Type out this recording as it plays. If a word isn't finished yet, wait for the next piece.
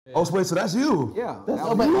Oh, wait, so that's you? Yeah. That's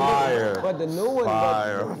fire. But the new one,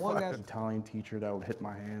 Fire. but the one that's Italian teacher that would hit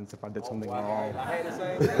my hands if I did something wrong. I had the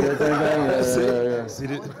same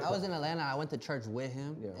thing. I was in Atlanta. I went to church with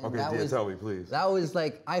him. Yeah. Okay, tell me, please. That was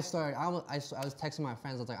like I was texting my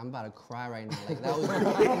friends. I was like, I'm about to cry right now. Like that was.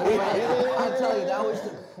 I tell you, that was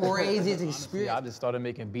the craziest experience. I just started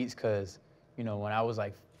making beats because, you know, when I was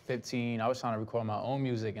like 15, I was trying to record my own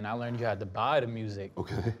music, and I learned you had to buy the music.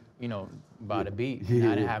 Okay. You know, buy the beat. Yeah.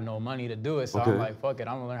 And I didn't have no money to do it, so I'm like, fuck it,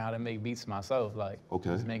 I'm gonna learn how to make beats myself. Like,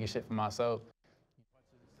 just making shit for myself.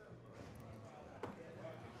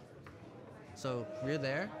 So you're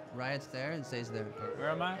there, Riot's there, and Zay's there.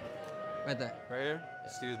 Where am I? Right there. Right here?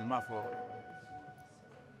 Excuse me, my fault.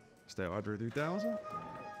 Is that Andre 3000?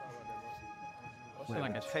 It's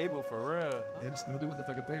like a table for real. Yeah, it's nothing with the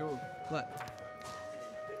fucking table. What?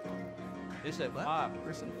 It said What? 5.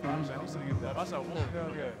 I said,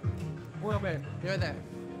 okay. Well, man, you're there.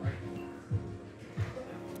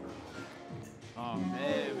 Oh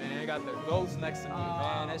man, I got the ghost next to me,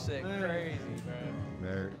 man. That shit crazy, bro.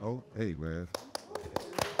 Man, oh, hey, man.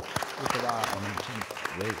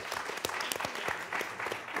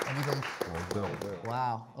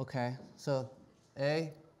 Wow, okay. So,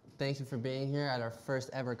 A, thank you for being here at our first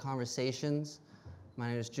ever conversations. My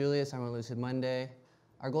name is Julius, I'm on Lucid Monday.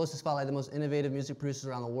 Our goal is to spotlight the most innovative music producers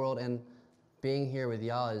around the world, and being here with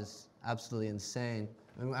y'all is absolutely insane.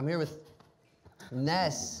 I'm here with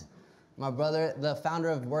Ness, my brother, the founder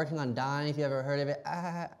of Working on Dying, if you ever heard of it.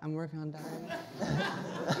 I'm working on dying.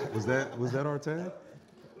 Was that our tag?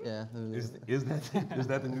 Yeah. Is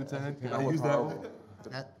that the new tag? Can I use that one?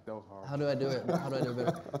 How do I do it? How do I do it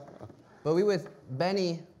better? But we with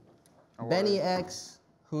BNYX,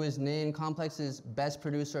 who is named Complex's Best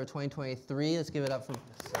Producer of 2023. Let's give it up for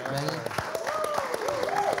Benny.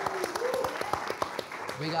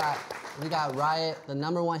 We got Riot, the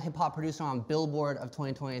 #1 hip hop producer on Billboard of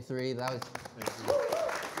 2023. That was.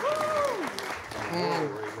 And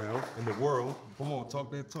in the world, come on, talk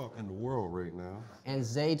that talk in the world right now. And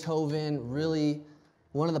Zaytoven, really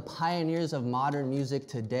one of the pioneers of modern music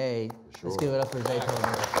today. Sure. Let's give it up for Zaytoven.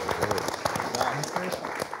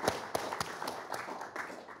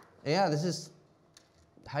 Yeah, this is,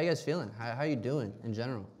 how you guys feeling? How you doing in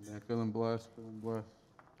general? Yeah, feeling blessed. Feeling good.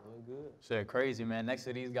 Shit, crazy, man. Next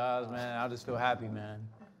to these guys, man, I just feel happy, man.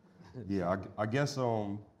 Yeah, I guess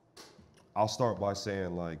I'll start by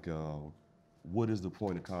saying, like, what is the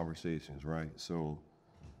point of conversations, right? So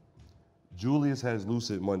Julius has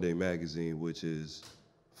Lucid Monday magazine, which is,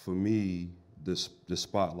 for me, the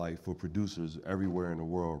spotlight for producers everywhere in the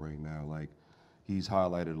world right now. Like, he's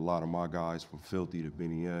highlighted a lot of my guys from Filthy to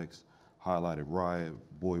BNYX, highlighted Riot,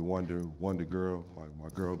 Boy Wonder, Wonder Girl, my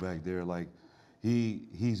girl back there. Like,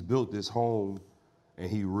 he's built this home, and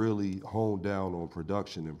he really honed down on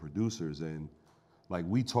production and producers. And like,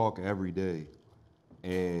 we talk every day,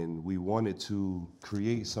 and we wanted to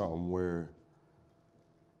create something where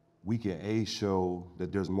we can show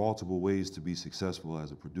that there's multiple ways to be successful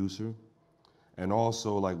as a producer, and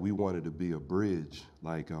also, like, we wanted to be a bridge.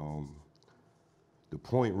 Like, the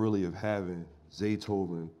point really of having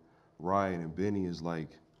Zaytoven, Riot, and Benny is,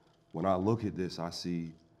 like, when I look at this, I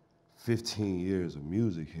see 15 years of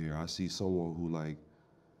music here. I see someone who, like,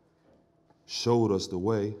 showed us the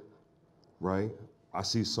way, right? I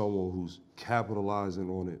see someone who's capitalizing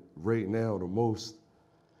on it right now the most,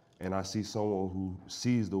 and I see someone who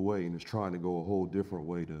sees the way and is trying to go a whole different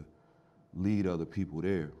way to lead other people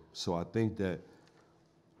there. So I think that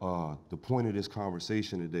the point of this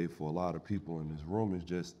conversation today for a lot of people in this room is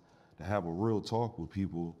just to have a real talk with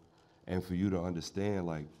people, and for you to understand,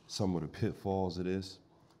 like, some of the pitfalls of this,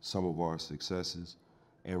 some of our successes,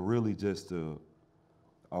 and really just to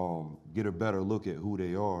get a better look at who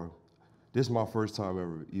they are. This is my first time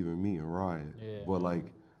ever even meeting Riot, but,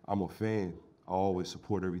 like, I'm a fan. I always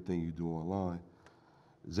support everything you do online.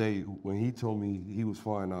 Zay, when he told me he was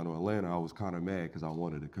flying out to Atlanta, I was kind of mad because I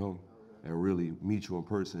wanted to come and really meet you in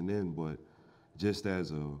person then, but just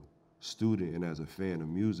as a student and as a fan of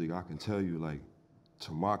music, I can tell you, like,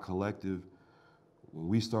 to my collective, when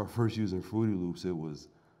we start first using Fruity Loops, it was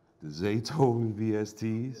the Zaytoven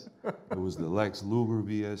VSTs, it was the Lex Luger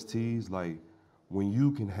VSTs. Like, when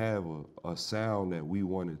you can have a sound that we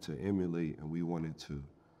wanted to emulate and we wanted to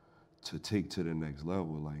take to the next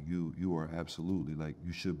level, like, you are absolutely, like,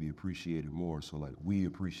 you should be appreciated more. So, like, we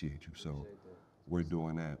appreciate you, so we're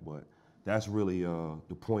doing that. But that's really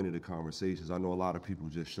the point of the conversations. I know a lot of people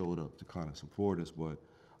just showed up to kind of support us, but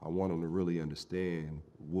I want them to really understand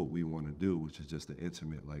what we want to do, which is just an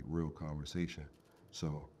intimate, like, real conversation.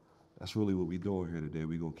 So that's really what we're doing here today.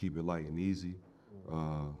 We're gonna keep it light and easy.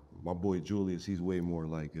 My boy Julius, he's way more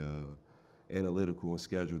like analytical and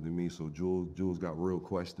scheduled than me. So Jules got real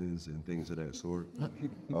questions and things of that sort.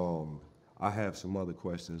 I have some other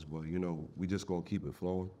questions, but you know, we just gonna keep it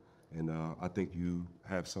flowing. And I think you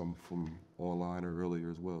have some from online or earlier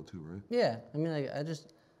as well too, right? Yeah, I mean, like,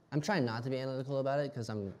 I'm trying not to be analytical about it because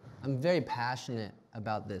I'm very passionate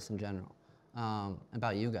about this in general,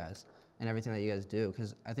 about you guys and everything that you guys do.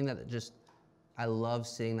 Because I think that I love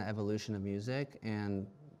seeing the evolution of music, and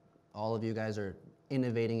all of you guys are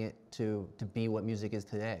innovating it to be what music is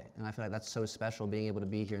today. And I feel like that's so special, being able to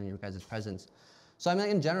be here in your guys' presence. So I mean,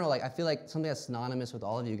 in general, like, I feel like something that's synonymous with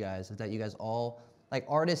all of you guys is that you guys all, like,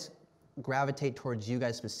 artists gravitate towards you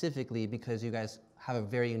guys specifically because you guys have a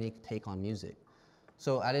very unique take on music.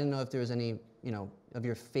 So I didn't know if there was any, you know, of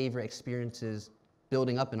your favorite experiences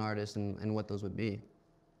building up an artist and what those would be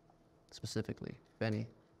specifically. Benny,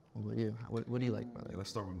 what about you? What do you like, brother? Yeah, let's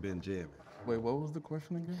start with Ben Jamming. Wait, what was the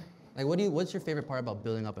question again? Like, what's your favorite part about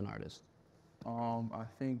building up an artist? I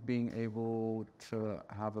think being able to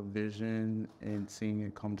have a vision and seeing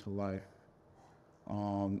it come to life,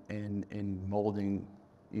 and molding,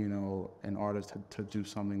 you know, an artist to do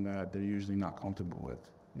something that they're usually not comfortable with.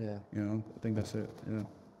 Yeah. You know, I think that's it. Yeah.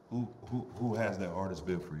 Who has that artist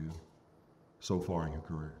been for you so far in your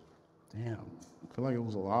career? Damn, I feel like it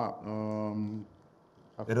was a lot.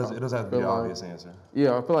 It doesn't have to be an obvious answer.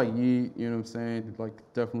 Yeah, I feel like Yeet, you know what I'm saying?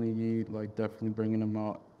 Like, definitely Yeet, like, definitely bringing him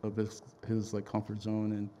out of his like comfort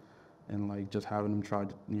zone and like just having him try,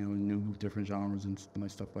 you know, new different genres and like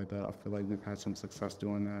stuff like that. I feel like we've had some success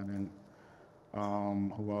doing that. And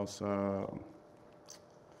who else?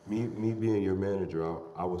 Me being your manager,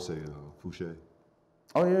 I would say Fouché.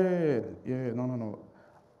 Oh yeah. No.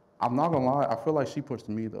 I'm not gonna lie. I feel like she pushed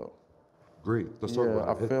me though. Great. Let's talk about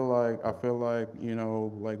it. I feel like, you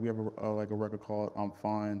know, like we have a record called I'm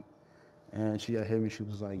Fine, and she had hit me. She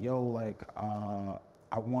was like, "Yo, like,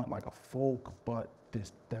 I want like a folk, but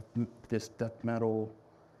this death metal,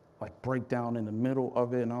 like, breakdown in the middle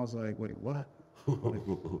of it." And I was like, "Wait, what?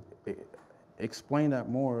 Like, explain that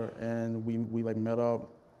more." And we like met up,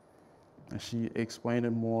 and she explained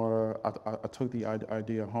it more. I took the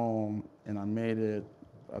idea home and I made it.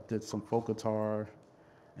 I did some folk guitar.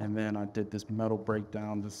 And then I did this metal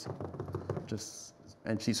breakdown,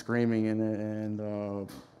 and she's screaming in it,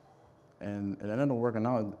 and it ended up working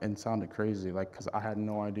out and sounded crazy, like, cause I had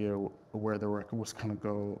no idea where the record was gonna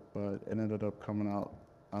go, but it ended up coming out,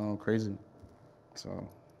 I don't know, crazy. So.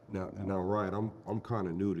 Now, Riot, I'm kind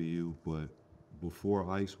of new to you, but before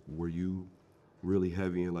Ice, were you really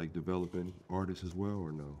heavy in like developing artists as well,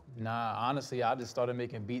 or no? Nah, honestly, I just started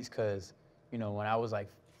making beats cause, you know, when I was like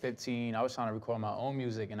 15, I was trying to record my own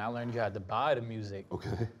music, and I learned you had to buy the music.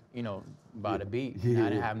 Okay. You know, buy the beat. Yeah. And I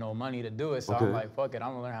didn't have no money to do it, so Okay. I'm like, fuck it,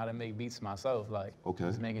 I'm gonna learn how to make beats myself. Like,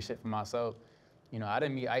 just making shit for myself. You know, I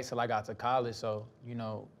didn't meet Ice till I got to college, so, you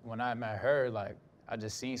know, when I met her, like, I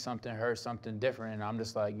just seen something, heard something different, and I'm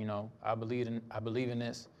just like, you know, I believe in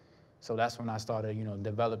this. So that's when I started, you know,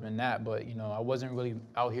 developing that. But, you know, I wasn't really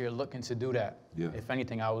out here looking to do that. Yeah. If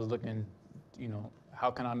anything, I was looking, you know, how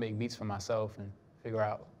can I make beats for myself and figure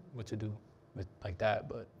out what to do with like that.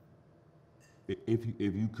 But if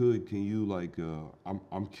you could, can you like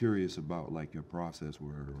I'm curious about like your process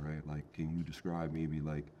with her, right? Like, can you describe maybe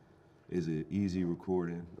like, is it easy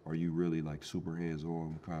recording? Are you really like super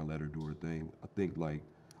hands-on, kind of let her do her thing? I think like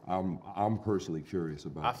I'm personally curious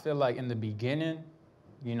about. I feel like in the beginning,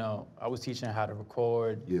 you know, I was teaching her how to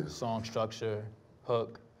record, song structure,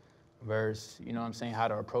 hook, verse, you know what I'm saying, how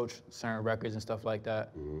to approach certain records and stuff like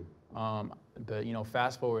that. But, you know,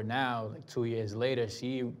 fast forward now, like 2 years later,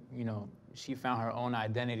 she, you know, she found her own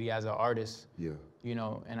identity as an artist. Yeah. You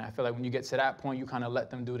know, and I feel like when you get to that point, you kind of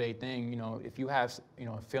let them do their thing. You know, if you have, you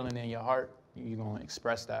know, a feeling in your heart, you're going to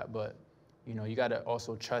express that. But, you know, you got to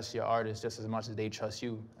also trust your artist just as much as they trust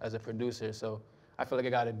you as a producer. So I feel like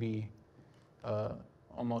it got to be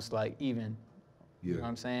almost like even. You know what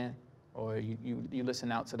I'm saying? Or you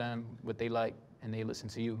listen out to them, what they like, and they listen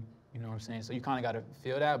to you. You know what I'm saying? So you kind of got to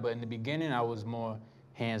feel that. But in the beginning, I was more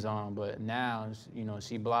hands-on. But now, you know,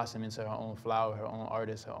 she blossomed into her own flower, her own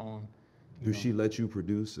artist, her own. Does she let you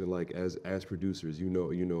produce, and like as producers, you know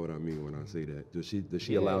what I mean when I say that? Does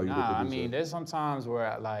she allow you to produce? I mean, there's some times where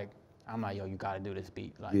I'm like, yo, you gotta do this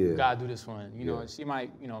beat. Like, you gotta do this one. You know, she might,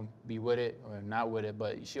 you know, be with it or not with it,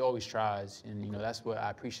 but she always tries. And, you know, that's what I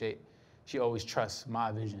appreciate. She always trusts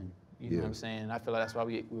my vision. You know what I'm saying? And I feel like that's why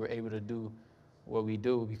we were able to do what we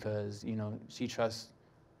do, because, you know, she trusts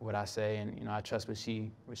what I say, and, you know, I trust what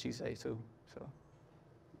she says too, so.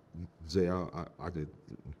 Zay, I could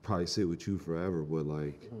probably sit with you forever, but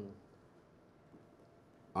like,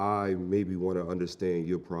 I maybe want to understand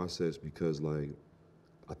your process because like,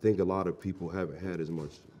 I think a lot of people haven't had as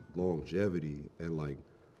much longevity and like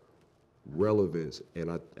relevance, and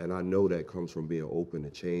I know that comes from being open to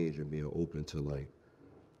change and being open to like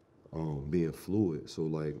being fluid. So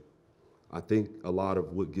like, I think a lot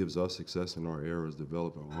of what gives us success in our era is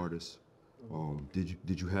developing artists.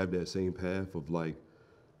 Did you have that same path of like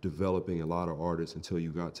developing a lot of artists until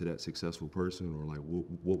you got to that successful person, or like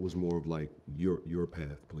what was more of like your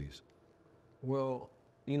path, please? Well,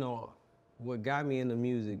 you know, what got me into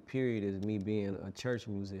music, period, is me being a church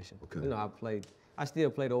musician. Okay. You know, I still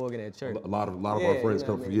play the organ at church. A lot of our friends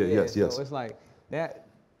come from, yes. So it's like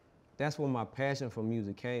that's where my passion for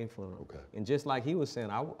music came from. Okay. And just like he was saying,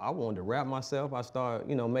 I wanted to rap myself. I started,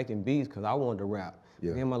 you know, making beats because I wanted to rap.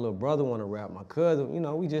 Yeah. Me and my little brother wanted to rap. My cousin, you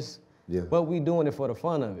know, we just, but we doing it for the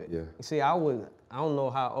fun of it. Yeah. You see, I don't know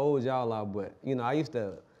how old y'all are, but, you know, I used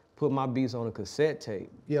to put my beats on a cassette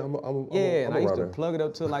tape. Yeah, and I used to plug it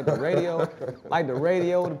up to like the radio,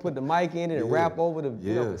 to put the mic in it and rap over the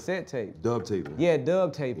you know, cassette tape. Dub taping. Yeah,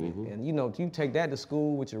 dub taping. And you know, you take that to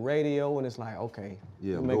school with your radio and it's like, okay,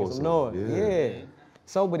 you're making some noise. Yeah.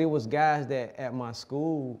 So, but it was guys that at my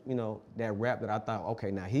school, you know, that rap that I thought,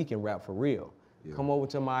 okay, now he can rap for real. Yeah. Come over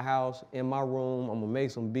to my house, in my room, I'm gonna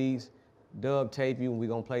make some beats, dub tape you, and we're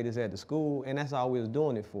gonna play this at the school, and that's all we was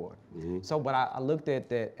doing it for. So, but I looked at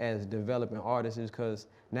that as developing artists because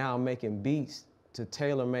now I'm making beats to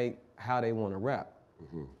tailor make how they wanna rap.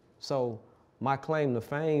 So, my claim to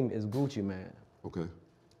fame is Gucci Mane. Okay.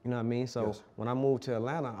 You know what I mean? So, when I moved to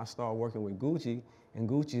Atlanta, I started working with Gucci, and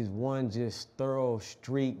Gucci's one just thorough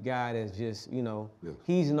street guy that's just, you know,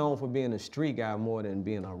 he's known for being a street guy more than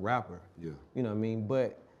being a rapper. Yeah. You know what I mean?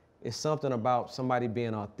 But it's something about somebody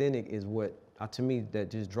being authentic is what, to me, that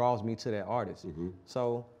just draws me to that artist.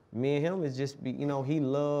 So me and him is just, you know, he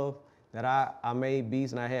loved that I made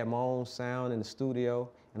beats and I had my own sound in the studio.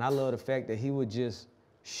 And I love the fact that he would just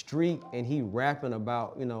street and he rapping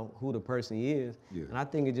about, you know, who the person he is. And I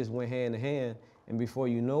think it just went hand in hand. And before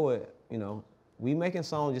you know it, you know, we making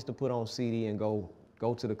songs just to put on CD and go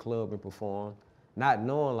to the club and perform, not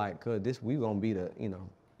knowing like, cause we gonna be the, you know,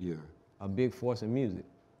 a big force in music.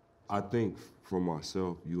 I think for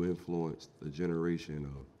myself, you influenced a generation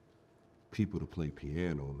of people to play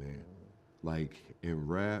piano, man. Like in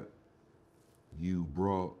rap, you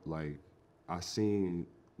brought like, I seen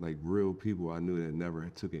like real people I knew that never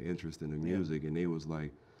took an interest in the music, and they was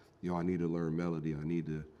like, yo, I need to learn melody,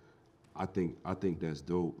 I think that's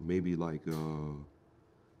dope. Maybe like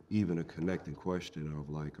even a connecting question of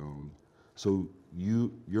like, so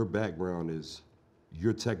your background is,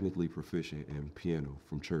 you're technically proficient in piano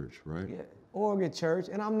from church, right? Yeah, organ, church,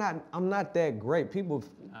 and I'm not that great. People.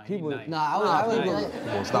 Nice. I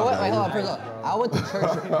went to church.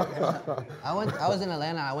 I was in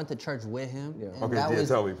Atlanta. I went to church with him. Yeah. Okay,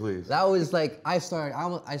 tell me, please. That was like I was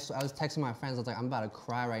texting my friends. I was like, I'm about to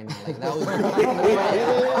cry right now. Like that was.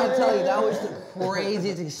 I'll tell you, that was the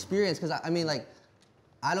craziest experience because I mean, like,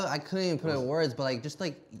 I couldn't even put it in words, but like just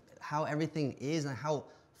like how everything is and how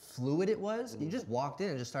fluid it was. You just walked in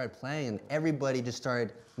and just started playing, and everybody just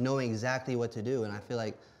started knowing exactly what to do. And I feel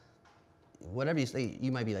like whatever you say,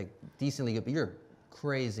 you might be like decently good, but you're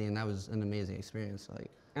crazy, and that was an amazing experience. Like,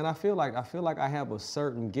 and I feel like I have a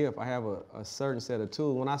certain gift. I have a certain set of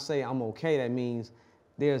tools. When I say I'm okay, that means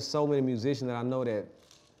there's so many musicians that I know that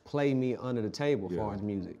play me under the table as far as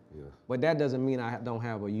music. Yeah. But that doesn't mean I don't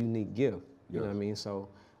have a unique gift. You know what I mean? So,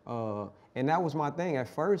 and that was my thing at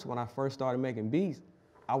first. When I first started making beats,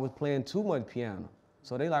 I was playing too much piano.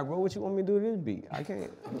 So they like, bro, what you want me to do to this beat? I can't.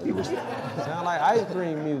 Sound like ice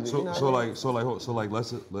cream music. So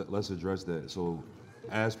let's address that. So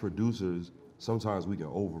as producers, sometimes we can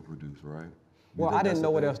overproduce, right? Well, I didn't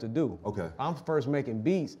know what else to do. Okay. I'm first making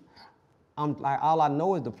beats. I'm like, all I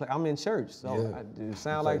know is to play. I'm in church, so it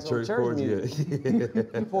sound like some church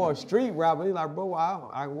music. For a street rapper, he's like, bro, where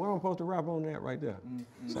am I supposed to rap on that right there?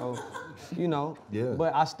 So, you know. Yeah.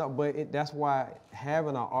 But that's why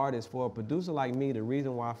having an artist, for a producer like me, the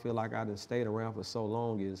reason why I feel like I done stayed around for so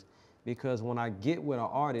long is because when I get with an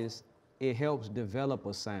artist, it helps develop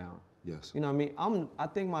a sound. Yes. You know what I mean? I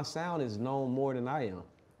think my sound is known more than I am.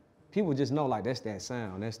 People just know like that's that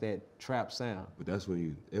sound, that's that trap sound. But that's when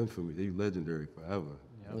you infamous, you legendary forever.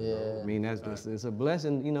 Yeah. I mean, it's a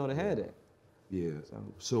blessing, you know, to have that. Yeah.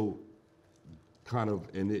 So kind of,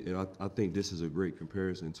 and I think this is a great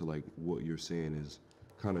comparison to like what you're saying is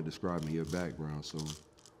kind of describing your background. So,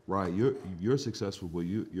 right, you're successful, but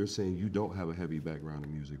you're saying you don't have a heavy background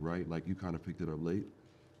in music, right? Like you kind of picked it up late.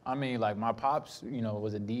 I mean, like my pops, you know,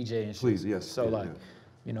 was a DJ and shit. Please, yes. So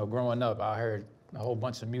you know, growing up, I heard a whole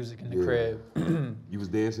bunch of music in the crib. You was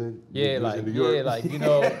dancing? Yeah, You was like in New York? yeah, like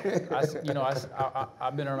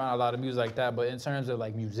I've been around a lot of music like that, but in terms of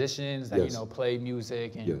like musicians that play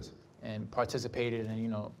music and participated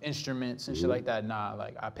in instruments and shit like that, nah,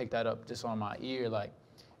 like I picked that up just on my ear, like,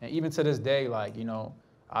 and even to this day, like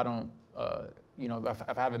I don't if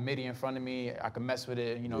I have a MIDI in front of me, I can mess with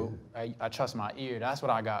it. I trust my ear. That's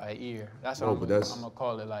what I got, an ear. That's what I'm gonna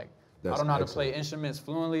call it. Like I don't know how to play instruments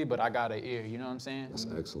fluently, but I got an ear. You know what I'm saying? That's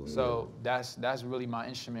excellent. So that's really my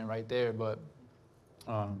instrument right there. But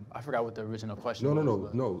I forgot what the original question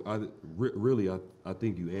was. No. I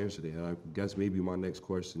think you answered it. And I guess maybe my next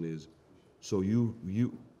question is, so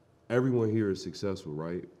everyone here is successful,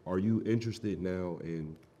 right? Are you interested now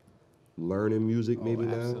in learning music maybe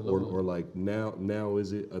now, or like now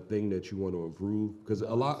is it a thing that you want to improve? Because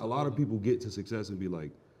a lot of people get to success and be like,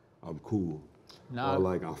 I'm cool. Nah, or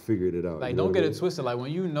like I figured it out. Like don't get it twisted. Like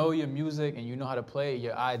when you know your music and you know how to play it,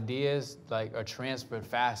 your ideas like are transferred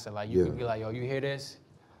faster. Like you can be like, yo, you hear this?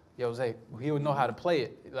 Yo, Zay, he would know how to play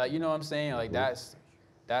it. Like you know what I'm saying? Like that's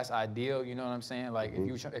ideal. You know what I'm saying? Like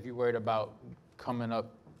if you worried about coming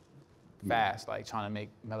up fast, like trying to make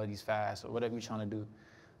melodies fast or whatever you're trying to do.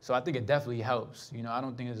 So I think it definitely helps. I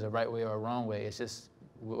don't think there's a right way or a wrong way. It's just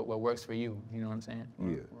what works for you. You know what I'm saying?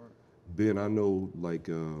 Yeah. Ben, I know like,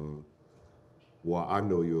 well, I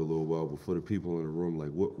know you a little well, but for the people in the room, like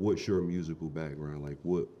what's your musical background? Like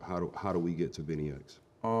how do we get to BNYX?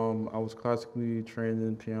 I was classically trained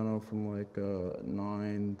in piano from like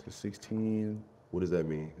 9 to 16. What does that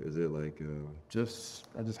mean? Is it like?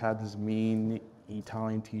 I just had this mean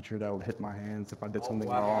Italian teacher that would hit my hands if I did something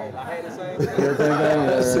wrong. I had the same thing.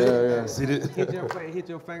 Yeah. See this? Hit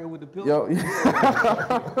your finger with the pillow. Yo.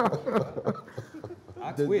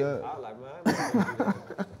 I quit. I was like, man.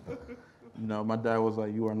 No, my dad was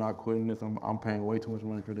like, "You are not quitting this. I'm paying way too much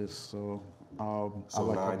money for this." So, I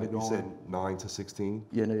like you said 9 to 16.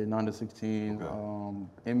 Yeah, 9 to 16.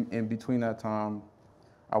 Okay. In between that time,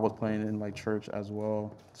 I was playing in like church as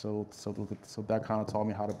well. So that kind of taught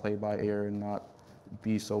me how to play by ear and not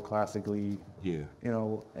be so classically. Yeah.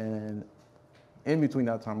 And in between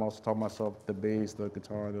that time, I also taught myself the bass, the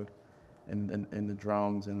guitar, and the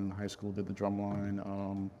drums. And in high school, did the drum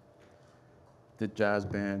line. Did jazz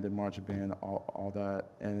band, did marching band, all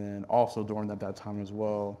that. And then also during that time as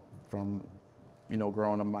well, from,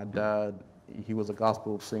 growing up, my dad, he was a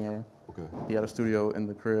gospel singer. Okay. He had a studio in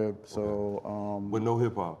the crib, so. With no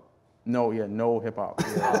hip hop? No hip hop.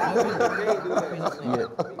 Yeah.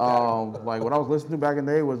 Like what I was listening to back in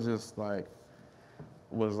the day was just like,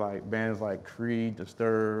 bands like Creed,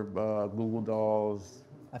 Disturbed, Google Dolls.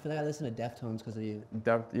 I feel like I listen to Deftones because of you.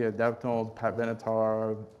 Deftones, Pat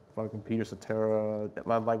Benatar, fucking Peter Cetera,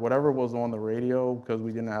 like whatever was on the radio, because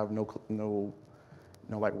we didn't have no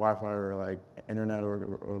like Wi-Fi or like internet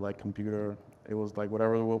or like computer. It was like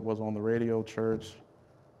whatever was on the radio, church,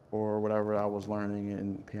 or whatever I was learning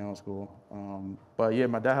in piano school. But yeah,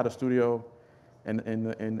 my dad had a studio in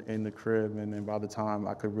the crib, and then by the time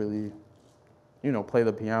I could really, play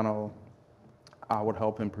the piano, I would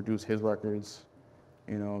help him produce his records.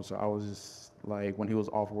 So I was just like, when he was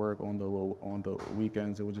off work on the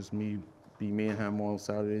weekends, it would just me and him on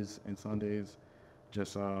Saturdays and Sundays,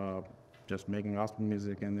 just making gospel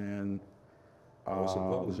music. And then some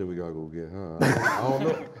publishing we gotta go get, huh? I don't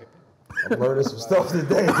know. I'm learning some stuff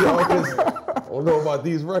today, y'all. I don't know about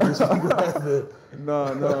these records. No.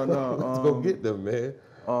 Let's go get them, man.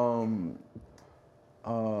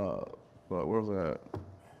 But where was I at?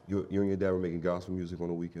 You and your dad were making gospel music on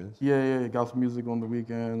the weekends? Yeah, gospel music on the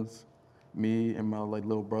weekends. Me and my like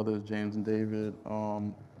little brothers, James and David.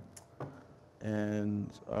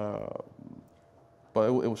 But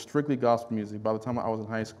it was strictly gospel music. By the time I was in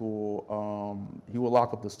high school, he would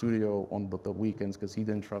lock up the studio on the weekends because he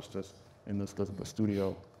didn't trust us in the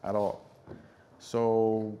studio at all.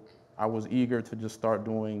 So I was eager to just start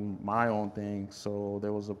doing my own thing. So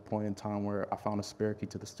there was a point in time where I found a spare key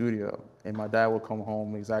to the studio, and my dad would come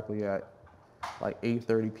home exactly at like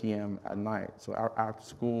 8:30 p.m. at night. So after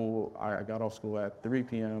school, I got off school at 3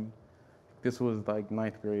 p.m. This was like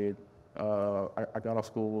 9th grade. I got off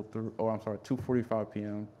school 2:45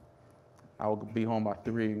 p.m. I would be home by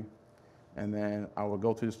 3, and then I would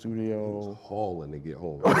go to the studio. Hauling to get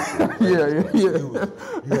home. Yeah. You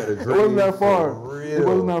had a dream. It wasn't that far. Real. It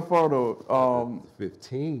wasn't that far though.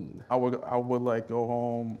 15. I would like go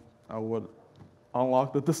home. I would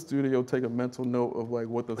unlock the studio, take a mental note of like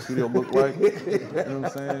what the studio looked like. You know what I'm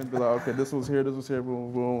saying? Be like, okay, this was here,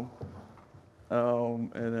 boom, boom.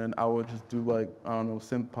 And then I would just do like, I don't know,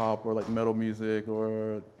 synth pop or like metal music,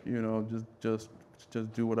 or just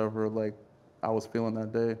do whatever like I was feeling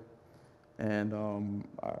that day. And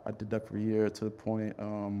I did that for a year to the point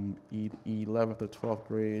 11th or 12th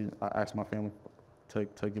grade, I asked my family to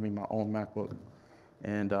give me my own MacBook.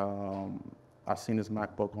 And I seen this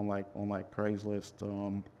MacBook on like Craigslist.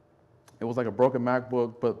 It was like a broken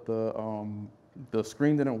MacBook, but the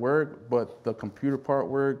screen didn't work, but the computer part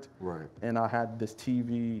worked. Right. And I had this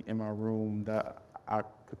TV in my room that I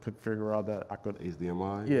could figure out that I could.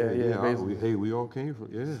 HDMI? Yeah. Hey, we all came from,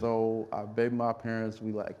 yeah. So I begged my parents,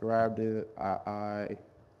 we like grabbed it. I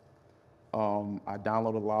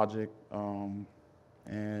downloaded Logic,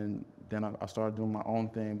 and then I started doing my own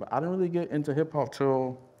thing. But I didn't really get into hip hop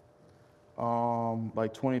till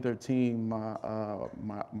like 2013. My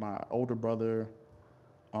older brother,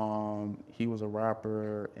 he was a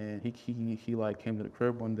rapper, and he like came to the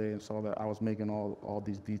crib one day and saw that I was making all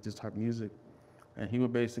these beats, this type of music, and he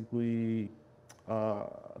would basically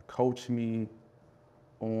coach me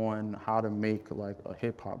on how to make like a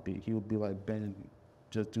hip hop beat. He would be like, Ben,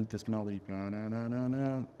 just do this melody, and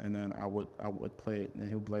then I would play it, and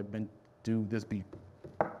he would be like, Ben, do this beat.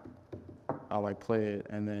 I like play it,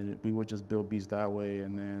 and then we would just build beats that way,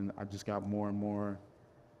 and then I just got more and more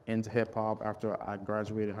into hip hop. After I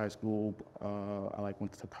graduated high school, I like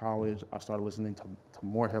went to college. I started listening to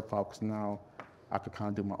more hip hop because now I could kind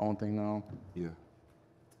of do my own thing now. Yeah.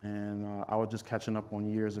 And I was just catching up on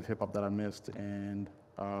years of hip hop that I missed, and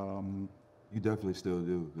You definitely still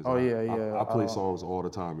do. 'Cause Oh, yeah. I play songs all the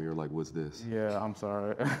time, and you're like, what's this? yeah, I'm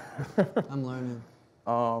sorry. I'm learning.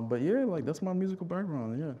 But yeah, like that's my musical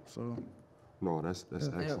background. Yeah, so. No, that's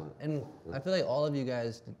excellent. And I feel like all of you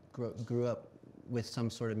guys grew up with some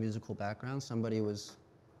sort of musical background. Somebody was.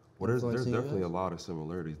 Well, there's influencing you definitely a guys? lot of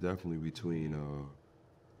similarities, definitely between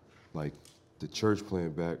like the church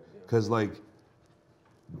playing back, because like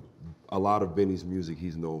a lot of Benny's music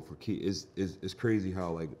he's known for key. It's crazy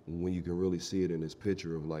how like when you can really see it in this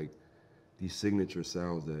picture of like these signature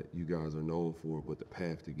sounds that you guys are known for, but the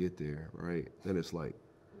path to get there, right? Then it's like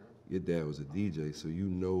your dad was a DJ, so you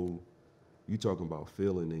know, you talking about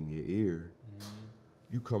feeling in your ear.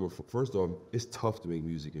 You coming from, first off, it's tough to make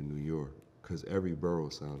music in New York because every borough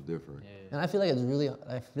sounds different. And I feel like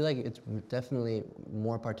it's definitely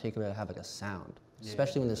more particular to have like a sound,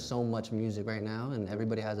 especially when there's so much music right now and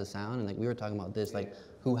everybody has a sound. And like we were talking about this, like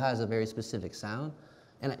who has a very specific sound.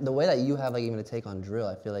 And the way that you have like even a take on drill,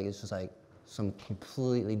 I feel like it's just like some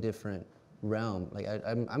completely different realm. Like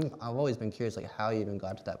I've always been curious like how you even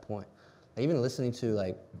got to that point. Like even listening to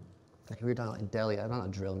like we were talking about in Delhi, I'm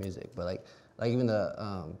not drill music, but like even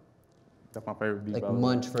the That's my favorite beat. like by the way.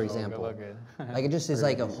 Munch, for example. Like it just is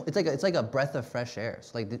like it's like a breath of fresh air.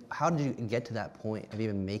 So like, how did you get to that point of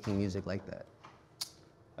even making music like that?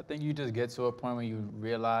 I think you just get to a point where you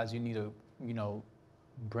realize you need to, you know,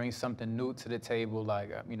 bring something new to the table.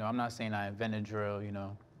 Like, you know, I'm not saying I invented drill, you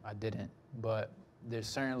know, I didn't, but there's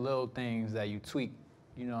certain little things that you tweak.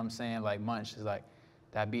 You know what I'm saying? Like Munch is like,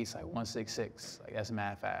 that beat's like 166, like that's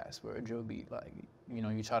mad fast for a drill beat. Like, you know,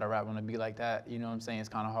 you try to rap on a beat like that, you know what I'm saying? It's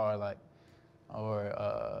kind of hard, like,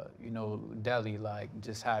 or, you know, Delhi, like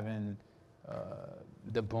just having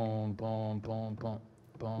the boom, boom, boom, boom,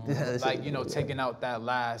 boom. Like, you know, taking out that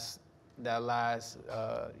last,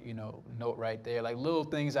 you know, note right there. Like little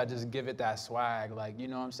things that just give it that swag. Like, you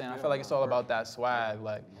know what I'm saying? I feel like it's all about that swag.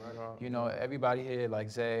 Like, you know, everybody here, like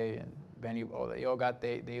Zay and Benny, they all got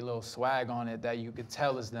their little swag on it that you could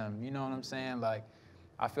tell is them. You know what I'm saying? Like,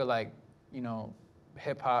 I feel like, you know,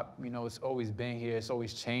 hip hop, you know, it's always been here, it's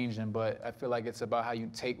always changing, but I feel like it's about how you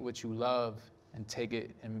take what you love and take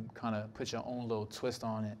it and kind of put your own little twist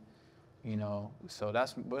on it, you know? So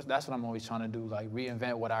that's what I'm always trying to do, like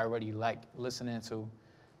reinvent what I already like listening to,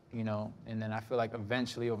 you know? And then I feel like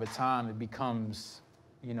eventually over time it becomes,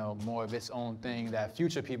 you know, more of its own thing that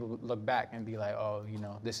future people look back and be like, oh, you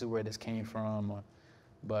know, this is where this came from, or,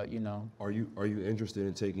 but you know. Are you interested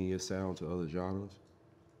in taking your sound to other genres?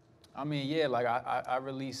 I mean, yeah, like I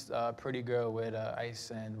released Pretty Girl with Ice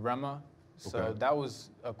and Rema, so Okay. that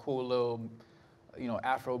was a cool little, you know,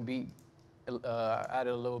 Afro beat.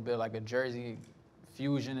 Added a little bit like a Jersey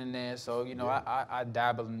fusion in there, so you know, yeah. I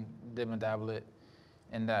dabble it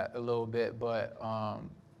in that a little bit, but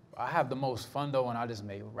I have the most fun though when I just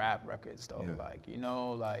make rap records though, yeah. Like, you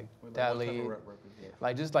know, like Delhi,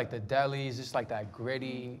 like just like the Delhi's, just like that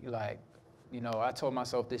gritty, like. You know, I told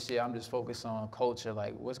myself this year I'm just focused on culture,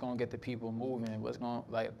 like what's gonna get the people moving, what's gonna,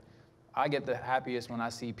 like, I get the happiest when I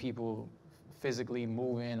see people physically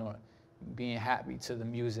moving or being happy to the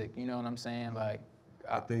music, you know what I'm saying? Like,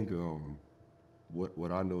 I think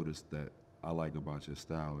what I noticed that I like about your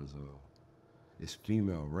style is it's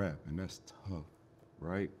female rap, and that's tough,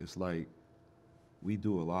 right? It's like we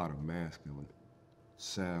do a lot of masculine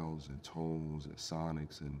sounds and tones and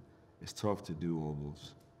sonics, and it's tough to do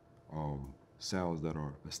almost sounds that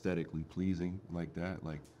are aesthetically pleasing like that.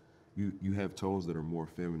 Like you have tones that are more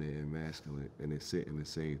feminine and masculine, and it's saying the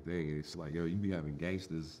same thing. And it's like, yo, you be having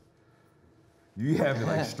gangsters. You having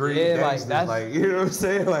like straight gangsters, like, you know what I'm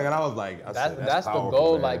saying? Like, and I was like, that's the powerful,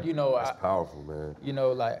 goal. man. Like, you know, that's powerful, man. You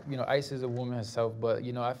know, like, you know, Ice is a woman herself, but,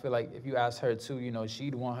 you know, I feel like if you ask her too, you know,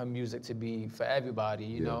 she'd want her music to be for everybody,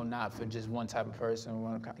 you know, not for just one type of person.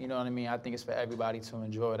 You know what I mean? I think it's for everybody to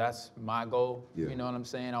enjoy. That's my goal. You know what I'm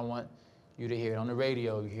saying? I want you to hear it on the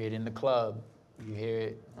radio, you hear it in the club, you hear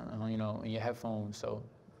it, you know, in your headphones. So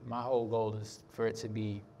my whole goal is for it to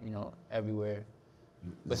be, you know, everywhere.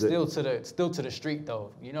 But still to the street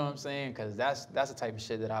though, you know what I'm saying? Because that's the type of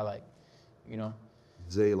shit that I like, you know.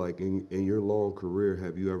 Zay, like in your long career,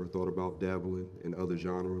 have you ever thought about dabbling in other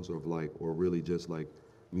genres of like, or really just like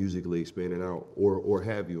musically expanding out, or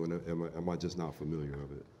have you? And am I just not familiar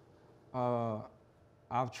of it?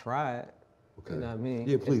 I've tried. Okay. You know what I mean?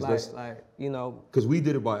 Yeah, please. It's like you know. Because we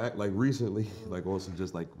did it by like recently, like on some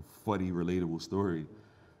just like funny, relatable story.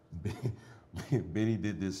 Benny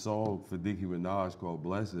did this song for Nicki Minaj called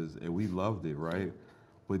Blessings, and we loved it, right?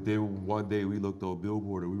 But then one day we looked on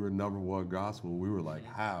Billboard and we were #1 gospel. We were like,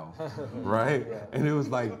 how, right? And it was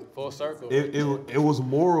like full circle. It was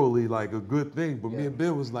morally like a good thing, but me and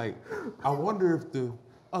Ben was like, I wonder if the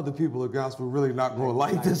other people of gospel really not gonna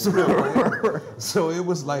like this. So it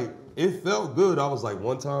was like, it felt good. I was like,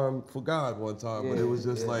 one time for God, one time, but it was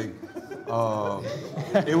just like,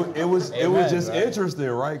 it was just interesting,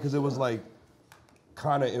 right? Because it was like,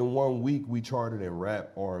 kind of in 1 week we charted in rap,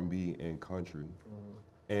 R&B, and country.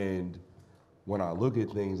 And when I look at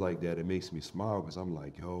things like that, it makes me smile because I'm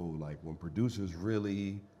like, yo, like when producers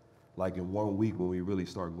really, like in 1 week when we really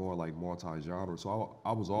start going like multi-genre. So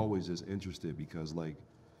I was always just interested because like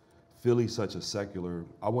Philly's such a secular,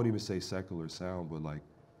 I won't even say secular sound, but like,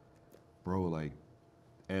 bro, like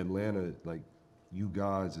Atlanta, like you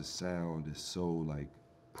guys' sound is so like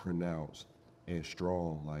pronounced and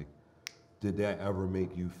strong. Like, did that ever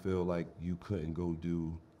make you feel like you couldn't go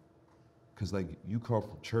do, cause like you come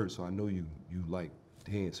from church, so I know you like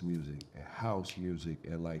dance music and house music,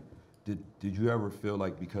 and like, did you ever feel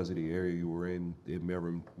like because of the area you were in, it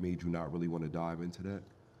never made you not really want to dive into that?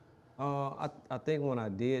 I think when I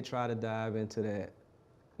did try to dive into that,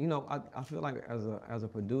 you know, I feel like as a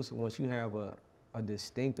producer, once you have a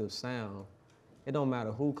distinctive sound, it don't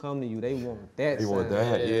matter who come to you, they want that They sound. want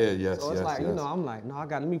that, yes, So it's like, yes. you know, I'm like, no,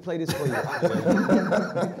 let me play this for you.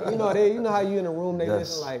 You know how you in a room, they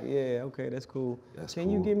listen like, yeah, okay, that's cool. That's Can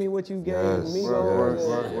cool. you give me what you gave me?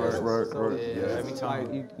 Every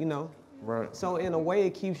time. Like, you know. Right. So in a way,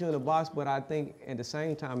 it keeps you in the box, but I think at the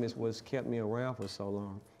same time, it's what's kept me around for so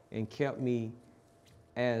long and kept me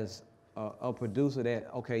as a producer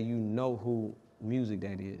that, okay, you know who music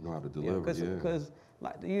that is. Know how to deliver, Because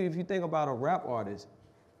like, if you think about a rap artist,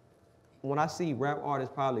 when I see rap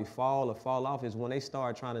artists probably fall off is when they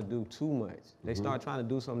start trying to do too much. They start trying to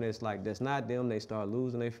do something that's not them, they start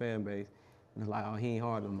losing their fan base. And it's like, oh, he ain't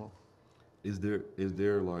hard no more. Is there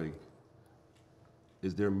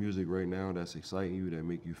music right now that's exciting you, that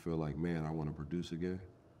make you feel like, man, I want to produce again?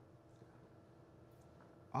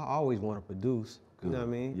 I always want to produce, you know what I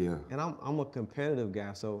mean? Yeah. And I'm a competitive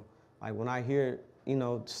guy, so like when I hear, you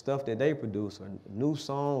know, stuff that they produce, or new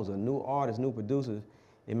songs, or new artists, new producers,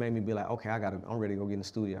 it made me be like, okay, I'm ready to go get in the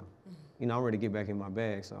studio. You know, I'm ready to get back in my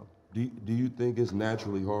bag, so. Do you think it's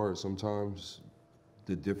naturally hard sometimes,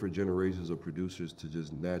 the different generations of producers to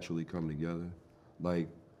just naturally come together? Like,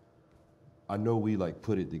 I know we like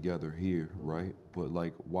put it together here, right? But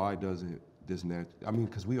like, why doesn't this I mean,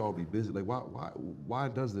 because we all be busy. Like, why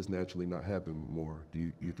does this naturally not happen more, do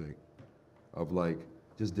you think? Of like,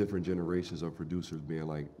 just different generations of producers being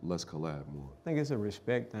like, let's collab more. I think it's a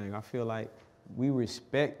respect thing. I feel like we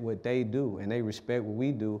respect what they do and they respect what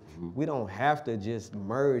we do. We don't have to just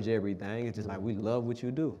merge everything. It's just like, we love what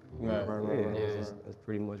you do. Right. That's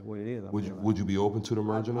pretty much what it is. Would you be open to the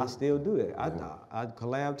merging? I still do that. I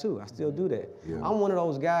collab too. I still do that. Yeah. I'm one of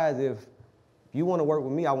those guys, if you want to work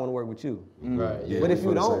with me, I want to work with you. Right. Yeah, But if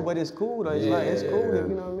you don't, same. but it's cool though. It's like, it's cool, yeah.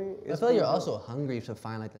 you know what I mean? I feel like you're also hungry to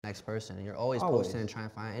find like the next person. You're always Always. posting and trying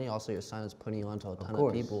to find, and also your son is putting you onto a ton of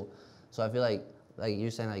course. people. So I feel like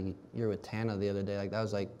you're saying like you were with Tana the other day, like that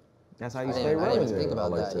was like, That's how you I stay didn't even relevant. think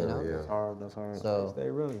about that, you know? Yeah. That's hard. That's hard. So Stay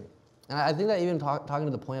relevant. and I think that even talking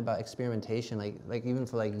to the point about experimentation, like even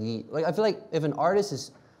for like Yeet, like I feel like if an artist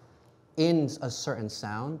is in a certain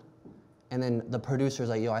sound, and then the producer's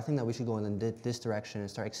like, yo, I think that we should go in this direction and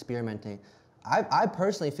start experimenting. I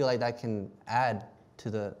personally feel like that can add to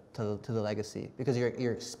the legacy because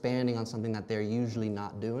you're expanding on something that they're usually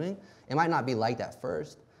not doing. It might not be like that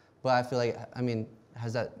first, but I feel like, I mean,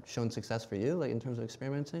 has that shown success for you, like in terms of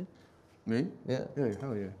experimenting? Me? Yeah. Yeah,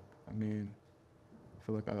 hell yeah. I mean, I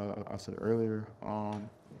feel like I said earlier,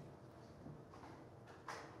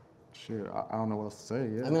 shit, I don't know what else to say.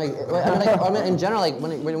 Yeah. I mean, in general, like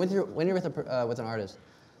when you're with an artist,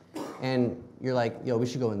 and you're like, yo, we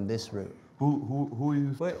should go in this route. Who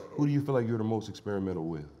do you feel like you're the most experimental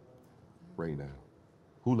with right now?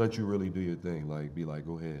 Who let you really do your thing? Like, be like,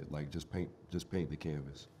 go ahead, like just paint the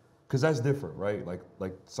canvas. Cause that's different, right?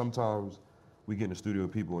 Like sometimes we get in the studio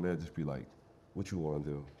with people and they'll just be like, what you want to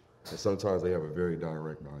do? And sometimes they have a very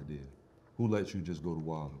direct idea. Who lets you just go to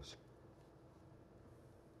wildest?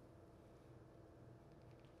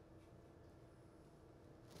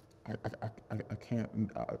 I can't.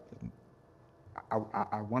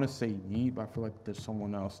 I want to say Yeet, but I feel like there's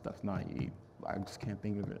someone else that's not Yeet. I just can't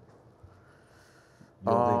think of it.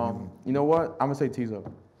 You know what? I'm gonna say Tizo.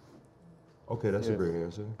 Okay, that's a great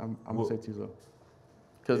answer. I'm gonna say Tizo.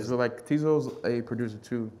 Because like Tizo's a producer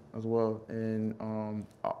too, as well, and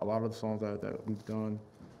a lot of the songs that we've done,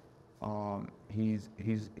 he's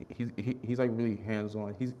like really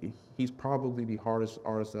hands-on. He's probably the hardest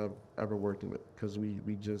artist I've ever worked with, because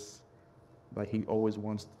we just like, he always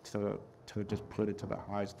wants to just put it to the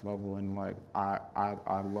highest level, and like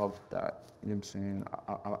I love that. You know what I'm saying?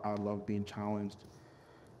 I love being challenged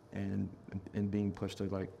and being pushed to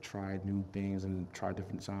like try new things and try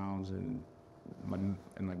different sounds and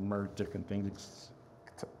like merge different things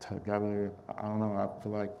together. I don't know. I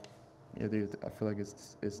feel like, yeah, dude, I feel like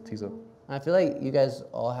it's Tizo. I feel like you guys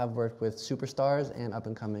all have worked with superstars and up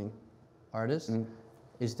and coming artists. Mm-hmm.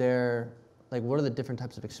 Is there, like, what are the different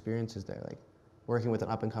types of experiences there? Like working with an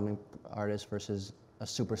up and coming artist versus a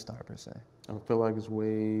superstar per se? I feel like it's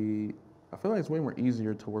way more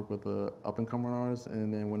easier to work with a up and coming artist,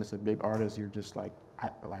 and then when it's a big artist, you're just like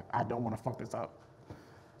I don't want to fuck this up.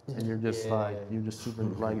 And you're just you're just super,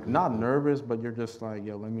 like, not nervous, but you're just like,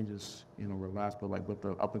 yo, let me just, relax. But like with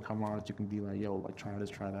the up and coming artist, you can be like, yo, like try this,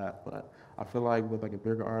 try that. But I feel like with like a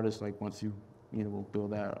bigger artist, like once you,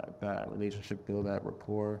 build that relationship, build that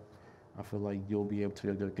rapport, I feel like you'll be able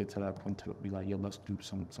to get to that point to be like, yo, let's do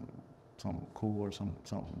something cool or something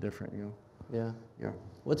different, Yeah. Yeah.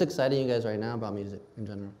 What's exciting you guys right now about music in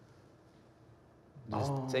general?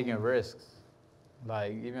 Just taking risks.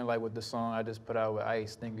 Like, even like with the song I just put out with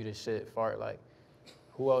Ice, Think You the Shit, Fart, like,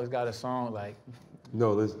 who else got a song, like?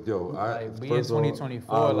 No, like, be in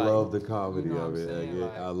 2024, I like, love the comedy of it.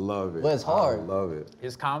 Like, I love it. Well, it's hard. I love it.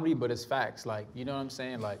 It's comedy, but it's facts, like, you know what I'm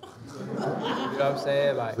saying? Like, you know what I'm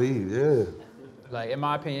saying? Like, please, yeah. Like, in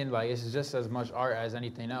my opinion, like, it's just as much art as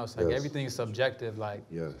anything else. Like, yes. Everything is subjective, like.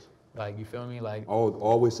 Yes. Like, you feel me? Like.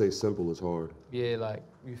 Always say simple is hard. Yeah, like,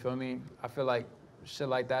 you feel me? I feel like shit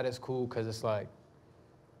like that is cool, because it's like,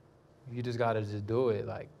 you just gotta just do it,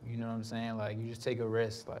 like, you know what I'm saying? Like, you just take a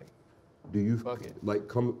risk, like, do you, fuck it. Like,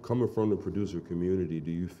 coming from the producer community,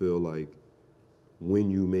 do you feel like when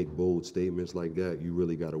you make bold statements like that, you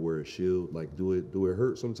really gotta wear a shield? Like, do it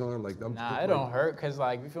hurt sometimes? Like, nah, it don't hurt, because,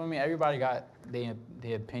 like, you feel me? Everybody got their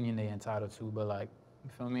opinion they entitled to, but, like, you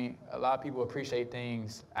feel me? A lot of people appreciate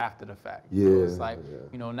things after the fact. Yeah. So it's like,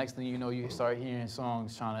 next thing you know, you start hearing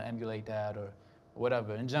songs trying to emulate that or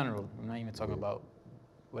whatever, in general. I'm not even talking about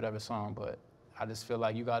whatever song, but I just feel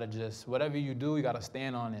like you gotta just, whatever you do, you gotta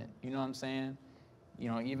stand on it. You know what I'm saying?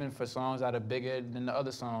 Even for songs that are bigger than the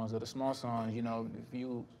other songs or the small songs,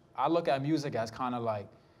 I look at music as kind of like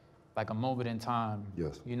a moment in time.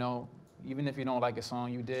 Yes. Even if you don't like a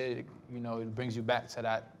song you did, it brings you back to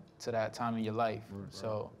that time in your life. Right.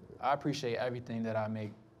 So I appreciate everything that I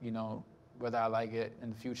make, whether I like it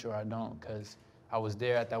in the future or I don't, because I was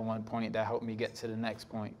there at that one point that helped me get to the next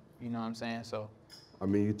point. You know what I'm saying? So. I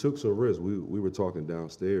mean, you took some risks. We were talking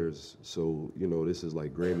downstairs, so this is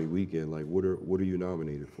like Grammy weekend. Like, what are you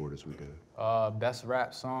nominated for this weekend? Best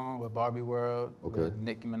rap song with Barbie World, with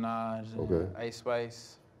Nicki Minaj, and Ice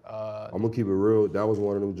Spice. I'm gonna keep it real. That was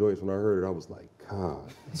one of them joints. When I heard it, I was like,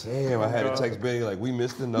 God damn! I had to text Benny like, we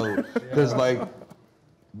missed the note, because like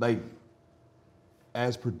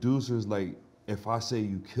as producers, like, if I say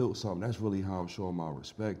you killed something, that's really how I'm showing my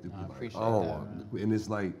respect. I appreciate that. And it's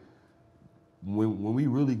like, when we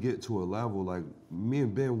really get to a level, like, me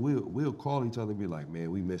and Ben, we'll call each other and be like,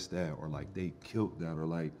 man, we missed that, or like, they killed that, or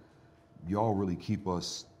like, y'all really keep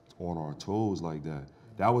us on our toes like that.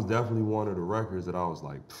 That was definitely one of the records that I was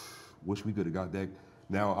like, wish we could have got that.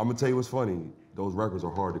 Now, I'm gonna tell you what's funny, those records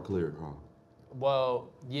are hard to clear, huh? Well,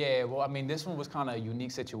 yeah, I mean, this one was kind of a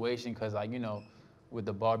unique situation, because, like, with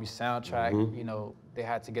the Barbie soundtrack, you know, they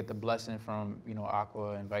had to get the blessing from, you know,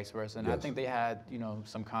 Aqua and vice versa. And I think they had, you know,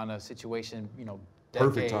 some kind of situation, you know,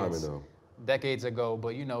 Perfect timing though. decades ago,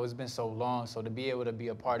 but you know, it's been so long. So to be able to be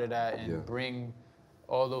a part of that and bring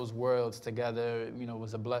all those worlds together, you know,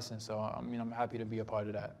 was a blessing. So I mean, I'm happy to be a part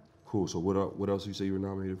of that. Cool. So what else you say you were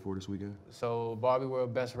nominated for this weekend? So Barbie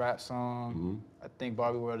World Best Rap Song. I think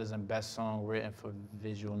Barbie World is in Best Song Written for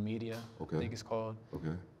Visual Media. I think it's called.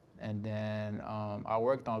 Okay. And then I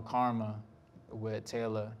worked on Karma with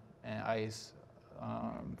Taylor and Ice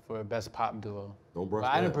for Best Pop Duo. Don't brush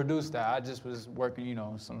but that. I didn't produce that. I just was working, you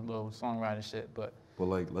know, some little songwriting shit. But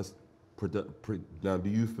like, now, do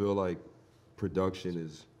you feel like production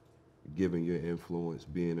is giving your influence,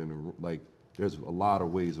 being in a, like, there's a lot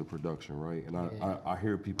of ways of production, right? And I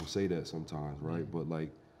hear people say that sometimes, right? But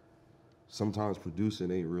like, sometimes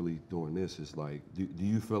producing ain't really doing this. It's like, do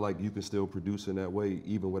you feel like you can still produce in that way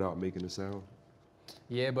even without making a sound?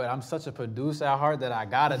 yeah, but I'm such a producer at heart that I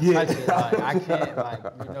gotta touch it. Like I can't, like,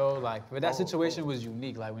 you know, like. But that situation was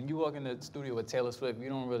unique. Like when you walk in the studio with Taylor Swift, you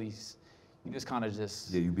don't really, you just kind of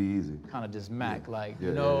just. Yeah, you be easy. Kind of just Mac, like Yeah,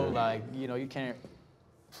 you know, like you know, you can't.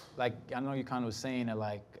 Like I know you kind of was saying that,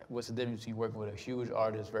 like, what's the difference between working with a huge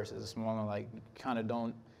artist versus a small one? Like, you kind of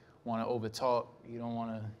don't want to overtalk. You don't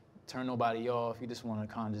want to turn nobody off. You just want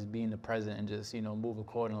to kind of just be in the present and just, you know, move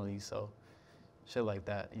accordingly. So, shit like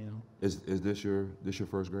that, you know. Is this your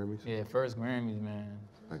first Grammys? Yeah, first Grammys, man.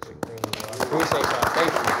 Thank you. Appreciate y'all.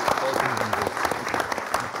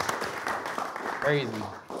 Crazy.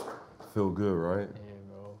 Feel good, right? Yeah,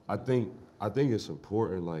 bro. I think it's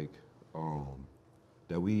important, like,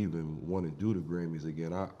 that we even want to do the Grammys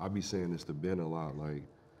again. I be saying this to Ben a lot, like,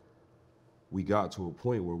 we got to a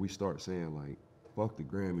point where we start saying, like, fuck the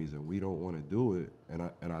Grammys and we don't want to do it. And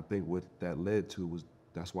I think what that led to was,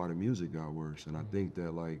 that's why the music got worse. And I think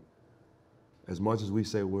that, like, as much as we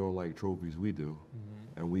say we don't like trophies, we do.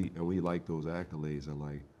 And we like those accolades. And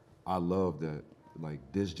like, I love that, like,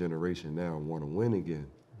 this generation now want to win again.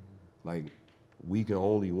 Like, we can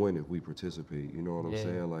only win if we participate, you know what I'm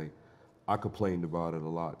saying? Like, I complained about it a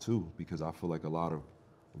lot too, because I feel like a lot of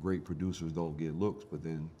great producers don't get looks, but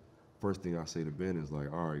then first thing I say to Ben is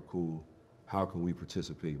like, all right, cool, how can we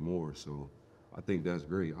participate more? So I think that's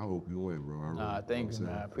great. I hope you win, bro. Nah, thank you,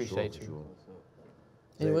 man. I appreciate you.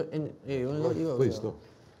 Please, no.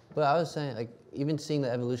 But I was saying, like, even seeing the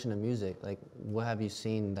evolution of music, like, what have you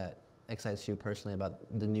seen that excites you personally about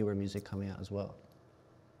the newer music coming out as well?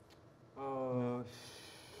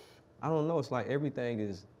 I don't know. It's like everything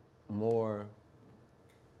is more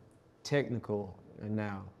technical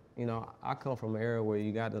now. You know, I come from an era where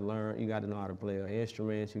you got to learn, you got to know how to play an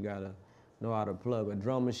instrument, you got to know how to plug a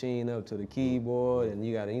drum machine up to the keyboard, and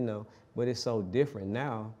you got to, you know, but it's so different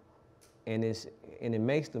now, and it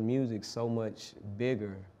makes the music so much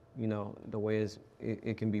bigger, you know, the way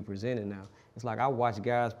it can be presented now. It's like I watch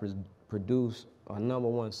guys produce a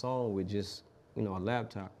 #1 song with just, you know, a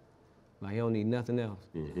laptop. Like, he don't need nothing else.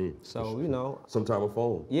 So, you know. Some type of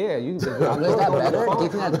phone. Yeah, you Is that better? Do you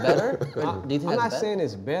think that's better? I'm not saying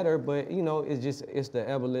it's better, but, you know, it's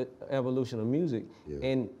the evolution of music. Yeah.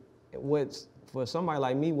 And for somebody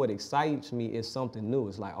like me, what excites me is something new.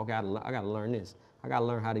 It's like, okay, I gotta learn this. I gotta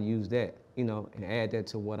learn how to use that, you know, and add that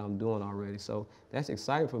to what I'm doing already. So that's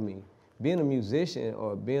exciting for me. Being a musician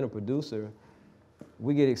or being a producer,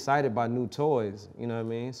 we get excited by new toys, you know what I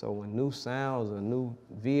mean? So when new sounds, a new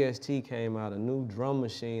VST came out, a new drum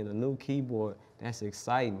machine, a new keyboard, that's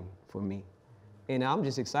exciting for me. And I'm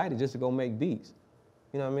just excited just to go make beats.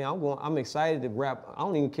 You know what I mean? I'm excited to rap. I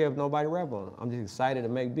don't even care if nobody rap on it. I'm just excited to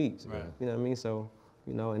make beats. Right. You know what I mean? So,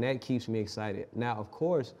 you know, and that keeps me excited. Now, of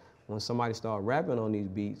course, when somebody starts rapping on these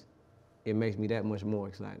beats, it makes me that much more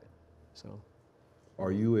excited, so.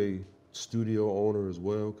 Are you a studio owner as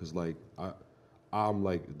well? Cause like, I'm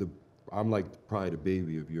like probably the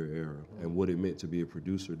baby of your era, and what it meant to be a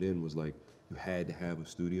producer then was like you had to have a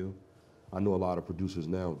studio. I know a lot of producers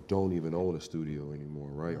now don't even own a studio anymore,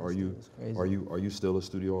 right? Are you still a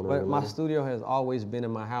studio owner? But my studio has always been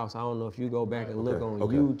in my house. I don't know if you go back and look on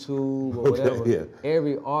YouTube or whatever. Yeah.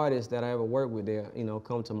 Every artist that I ever worked with there, you know,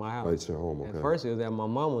 come to my house. Right, it's your home, okay. At first it was at my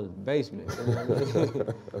mama's basement. You know what I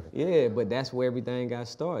mean? Yeah, but that's where everything got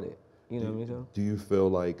started. You know what I mean? So? Do you feel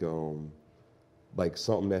like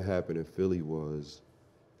something that happened in Philly was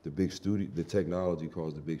the big studio, the technology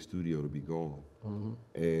caused the big studio to be gone.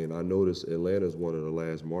 And I noticed Atlanta's one of the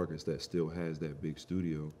last markets that still has that big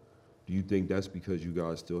studio. Do you think that's because you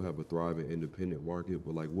guys still have a thriving independent market?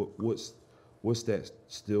 But like, what's that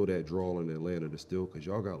still that draw in Atlanta to still, cause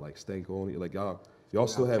y'all got like Stank on it, like y'all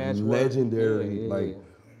still have legendary,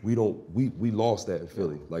 we lost that in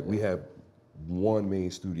Philly. Like we have one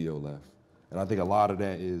main studio left. And I think a lot of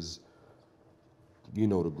that is, you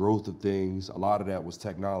know, the growth of things. A lot of that was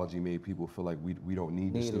technology made people feel like we don't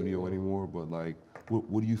need the studio anymore. But like,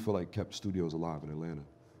 what do you feel like kept studios alive in Atlanta?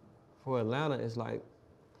 For Atlanta, it's like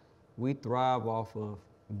we thrive off of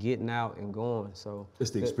getting out and going. So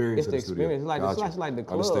it's the experience. It's of the the studio. experience. It's like the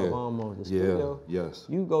club almost. The studio. Yes.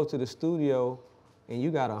 You go to the studio and you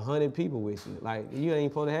got 100 people with you. Like you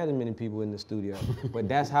ain't supposed to have that many people in the studio, but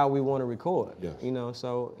that's how we want to record. Yes. You know.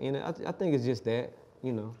 So and I think it's just that.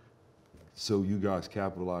 You know. So you guys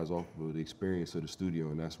capitalize off of the experience of the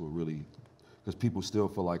studio, and that's what really, because people still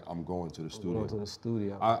feel like I'm going to the studio. Going to the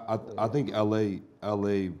studio. I think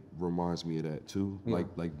LA reminds me of that too. Yeah.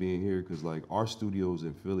 Like being here, because like our studios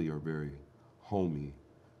in Philly are very homey.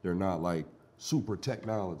 They're not like super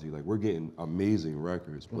technology. Like we're getting amazing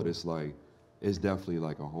records, but it's like it's definitely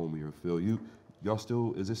like a homier feel. Y'all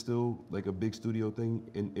still, is it still like a big studio thing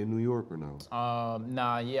in New York or no?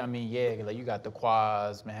 Nah, yeah, I mean, yeah, like you got the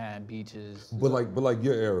Quads, Manhattan Beaches. But like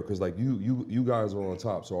your era, cause like you guys are on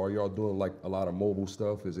top. So are y'all doing like a lot of mobile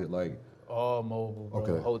stuff? Is it like all mobile, bro.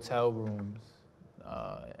 Okay. Hotel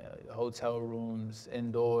rooms,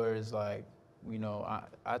 indoors. Like, you know,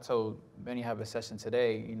 I told Benny have a session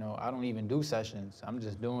today. You know, I don't even do sessions. I'm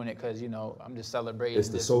just doing it because, you know, I'm just celebrating It's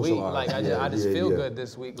the this week. socialize. Like I just feel good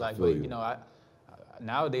this week. Like, but you. you know,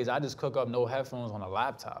 nowadays I just cook up no headphones on a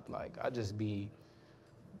laptop. Like I just be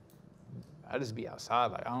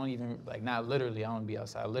outside. Like I don't even, like not literally, I don't be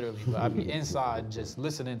outside literally, but I be inside just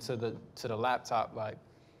listening to the laptop. Like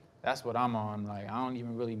that's what I'm on. Like I don't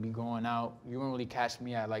even really be going out. You won't really catch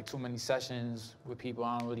me at like too many sessions with people.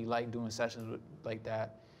 I don't really like doing sessions like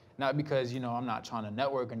that. Not because, you know, I'm not trying to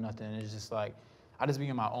network or nothing. It's just like I just be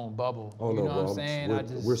in my own bubble. Oh, you no, know bro, what I'm saying?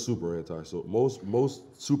 we're super anti. So most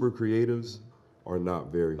super creatives are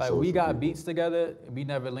not very like social we got people. beats together, we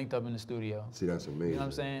never linked up in the studio. See, that's amazing. You know what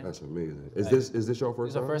I'm saying? That's amazing. Is Like, this your first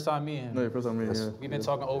It's time? the first time meeting. No, your first time meeting here. We've been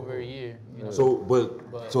talking over a year. You know?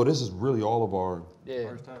 So this is really all of our. Yeah.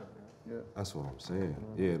 First time. Yeah. That's what I'm saying.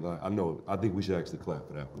 Yeah, like I think we should actually clap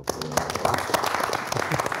for that one.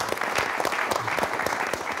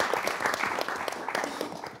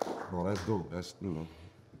 No, that's dope. That's, you know,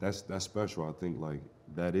 that's special. I think like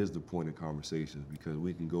that is the point of conversations, because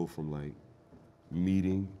we can go from like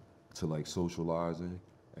meeting to like socializing,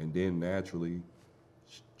 and then naturally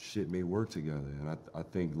shit may work together. And I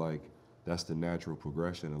think like that's the natural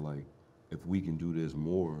progression. And like if we can do this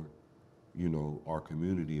more, you know, our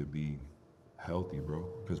community would be healthy, bro,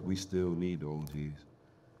 because we still need the OGs.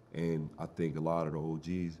 And I think a lot of the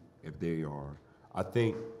OGs, if they are, I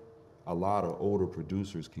think a lot of older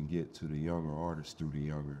producers can get to the younger artists through the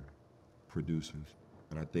younger producers.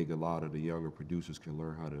 And I think a lot of the younger producers can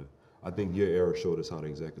learn how to, I think your era showed us how to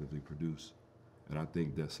executively produce. And I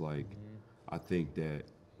think that's like, I think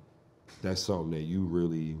that's something that you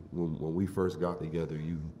really, when we first got together,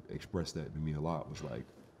 you expressed that to me a lot, was like,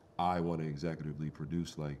 I want to executively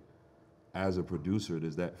produce. Like, as a producer,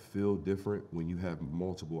 does that feel different when you have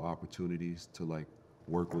multiple opportunities to like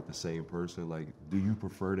work with the same person? Like, do you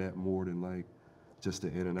prefer that more than like just the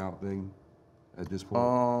in and out thing at this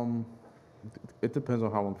point? It depends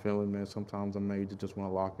on how I'm feeling, man. Sometimes I may just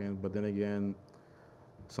want to lock in, but then again,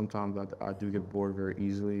 sometimes I do get bored very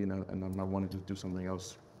easily, and I want to just do something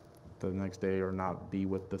else the next day, or not be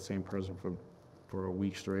with the same person for a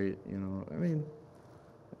week straight. You know, I mean,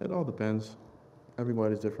 it all depends.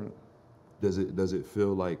 Everybody's different. Does it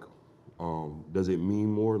feel like, does it mean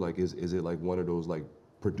more? Like, is it like one of those like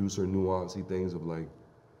producer nuancey things of like,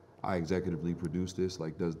 I executively produce this?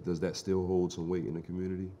 Like, does that still hold some weight in the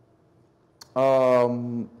community?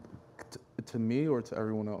 To me or to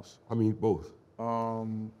everyone else? I mean, both.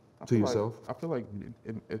 To yourself? I feel like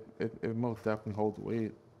it most definitely holds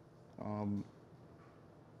weight. I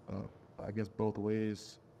guess both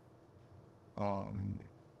ways. I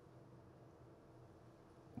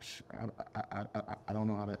don't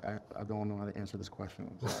know how to answer this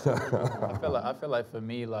question. I feel like for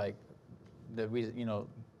me, like the reason, you know,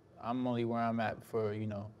 I'm only where I'm at for, you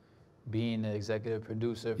know, being the executive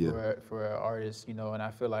producer for an artist, you know, and I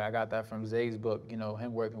feel like I got that from Zay's book, you know,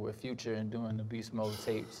 him working with Future and doing the Beast Mode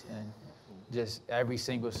tapes, and just every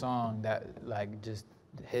single song that, like, just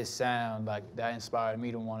his sound, like, that inspired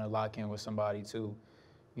me to want to lock in with somebody too.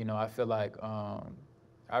 You know, I feel like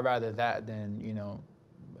I'd rather that than, you know,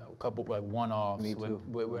 a couple like one-offs with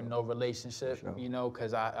no relationship, you know,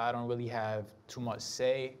 because I don't really have too much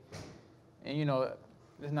say. And, you know,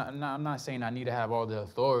 I'm not saying I need to have all the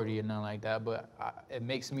authority or nothing like that, but it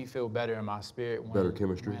makes me feel better in my spirit when, better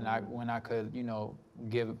chemistry. when I could, you know,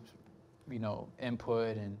 give, you know,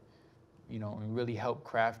 input and, you know, and really help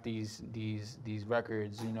craft these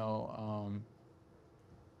records, you know.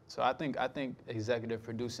 So I think executive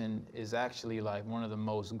producing is actually like one of the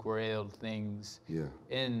most grailed things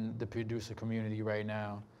in the producer community right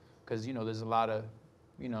now, because you know there's a lot of,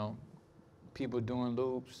 you know, people doing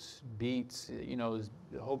loops, beats, you know,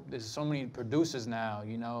 there's so many producers now,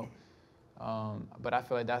 you know, but I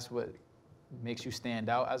feel like that's what makes you stand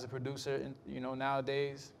out as a producer, you know,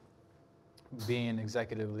 nowadays. Being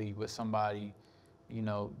executively with somebody, you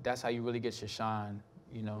know, that's how you really get your shine,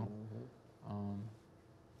 you know.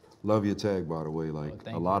 Love your tag, by the way. Like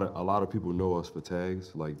a lot of people know us for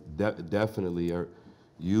tags. Like definitely,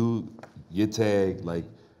 your tag, like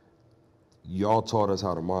y'all taught us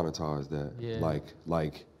how to monetize that. Yeah.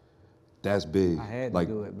 Like that's big. I had to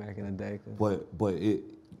do it back in the day. But you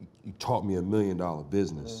taught me $1 million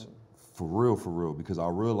business for real, because I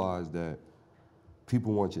realized that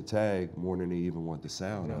people want your tag more than they even want the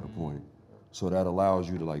sound at a point. So that allows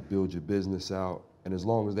you to like build your business out. And as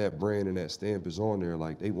long as that brand and that stamp is on there,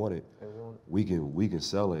 like they want it, we can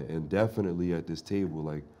sell it. And definitely at this table,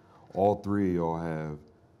 like all three of y'all have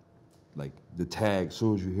like the tag. As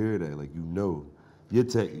soon as you hear that, like you know, your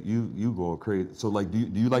tag, you going crazy. So like, do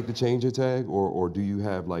you like to change your tag, or do you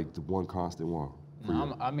have like the one constant one?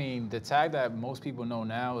 I mean, the tag that most people know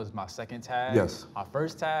now is my second tag. Yes. My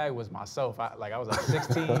first tag was myself. I was like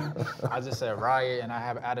 16. I just said Riot, and I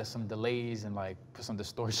have added some delays and like put some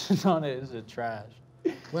distortions on it. It's just trash.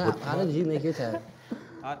 Well, how did you make your tag?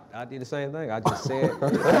 I did the same thing. I just said,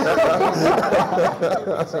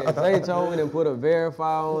 Zaytoven and put a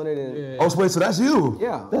verify on it. And, oh, wait, so that's you?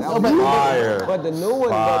 Yeah. Fire. But the new one,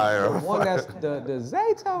 Fire. the one that's the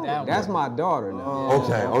Zaytoven, that's my daughter now.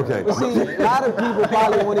 Okay. But see, a lot of people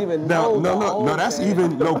probably won't even know. No, that's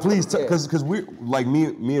even, please, because we, like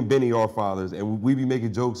me and Benny are fathers, and we be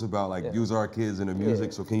making jokes about like use our kids in the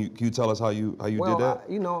music. So can you tell us how you did that?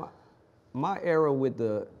 You know, my era with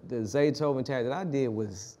the Zaytoven tag that I did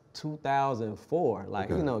was 2004. Like,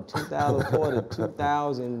 you know, 2004 to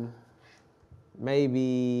 2000,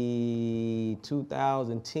 maybe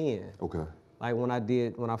 2010. Okay. Like when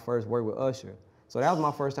I first worked with Usher. So that was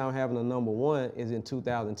my first time having a #1 is in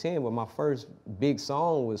 2010, but my first big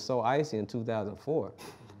song was So Icy in 2004.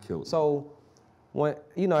 Killed. So when,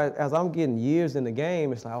 you know, as I'm getting years in the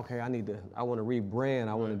game, it's like, okay, I want to rebrand,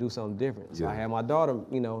 I want to do something different. So I had my daughter,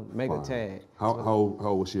 you know, make a tag. How old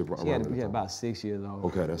was she? She had about 6 years old.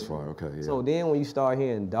 Okay, that's fine, okay, yeah. So then when you start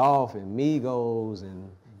hearing Dolph and Migos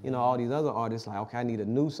and, you know, all these other artists, like, okay, I need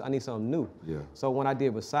something new. Yeah. So when I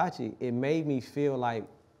did Versace, it made me feel like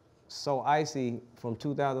So Icy from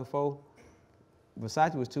 2004,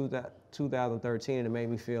 Versace was 2013, and it made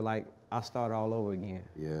me feel like I started all over again.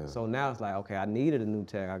 Yeah. So now it's like, okay, I needed a new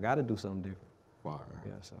tag. I got to do something different. Fire.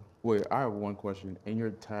 Yeah. So. Wait, I have one question. In your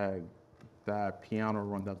tag, that piano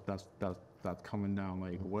run that's coming down,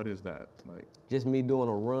 like, what is that? Like. Just me doing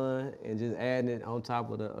a run and just adding it on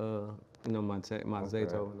top of the, you know, my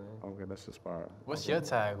Zaytoven name. Okay, that's just fire. What's your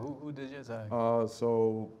tag? Who did your tag?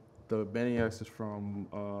 So the BNYX is from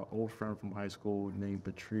old friend from high school named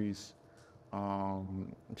Patrice.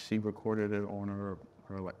 She recorded it on her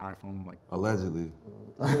like iPhone, like allegedly.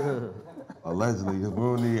 Allegedly, because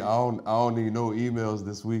I don't need no emails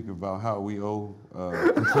this week about how we owe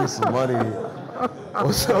Patrice some money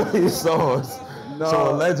on some of these songs. No.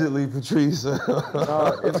 So allegedly, Patrice.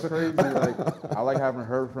 No, it's crazy. Like I haven't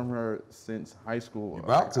heard from her since high school. You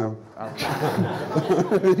about to?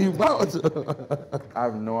 You about to? I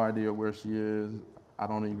have no idea where she is. I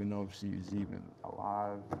don't even know if she's even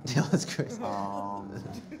alive. Yeah, that's crazy.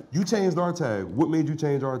 You changed our tag. What made you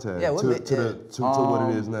change our tag to what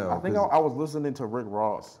it is now? I think I was listening to Rick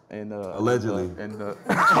Ross and allegedly.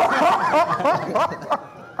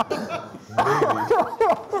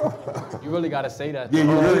 You really gotta say that. Yeah,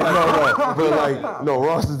 you really but no,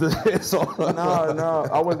 Ross is the song. No,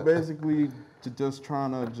 I was basically just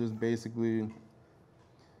trying to basically,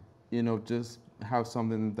 you know, just have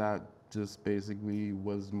something that just basically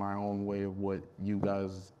was my own way of what you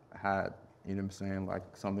guys had, you know what I'm saying? Like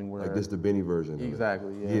something where... Like this the Benny version.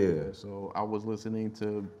 Exactly, yeah. So I was listening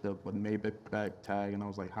to the Maybach tag and I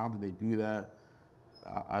was like, how did they do that?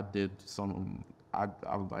 I did some, I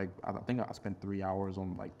think I spent 3 hours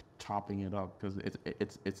on like chopping it up because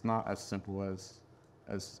it's not as simple as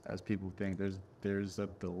people think. There's a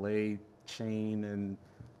delay chain and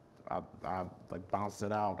I like bounced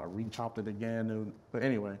it out, I re-chopped it again, but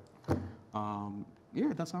anyway.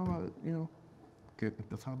 Yeah, that's how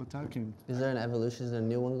that's how the tag came. Is there an evolution? Is there a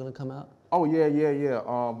new one gonna come out? Oh yeah.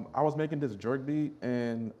 I was making this jerk beat,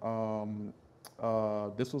 and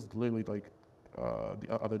this was literally like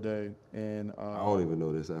the other day, and I don't even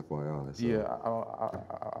know this, FYI. So. yeah,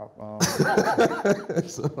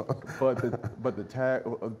 but the tag,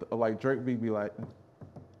 like Drake be like,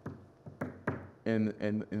 and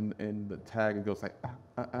the tag it goes like,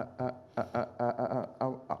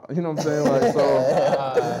 you know what I'm saying? Like, so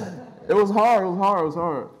it was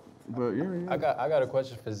hard. But yeah. I got a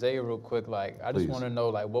question for Zay real quick. Like, I just Please. want to know,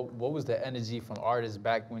 like, what was the energy from artists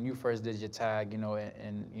back when you first did your tag, you know,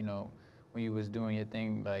 and you know, when you was doing your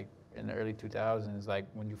thing, like in the early 2000s, like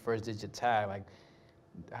when you first did your tag, like,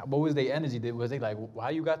 what was their energy? Was they like,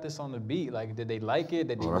 why you got this on the beat? Like, did they like it?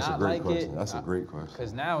 Did they That's a not great like question. it? That's a great question.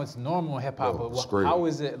 Because now it's normal hip hop, Yo, but straight. how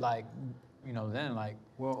is it like, you know, then like?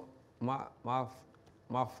 Well, my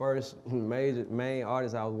first main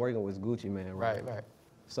artist I was working with was Gucci Mane, right? Right.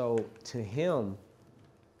 So to him,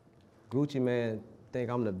 Gucci Mane think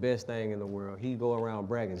I'm the best thing in the world. He go around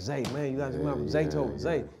bragging, Zay, man, you guys remember Zaytoven,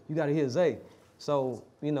 Zay, you gotta hear Zay. So,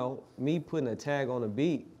 you know, me putting a tag on a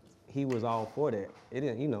beat, he was all for that. It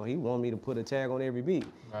didn't, you know, he wanted me to put a tag on every beat.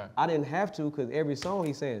 Right. I didn't have to, because every song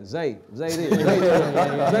he's saying, Zay this, Zay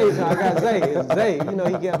that, Zay, I got Zay, it's Zay. You know,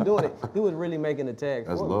 he kept doing it. He was really making the tag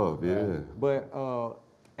That's for me. love, yeah. But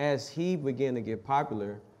as he began to get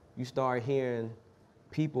popular, you start hearing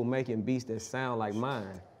people making beats that sound like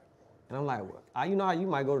mine. And I'm like, you know how you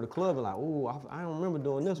might go to the club and like, ooh, I don't remember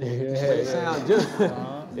doing this one. But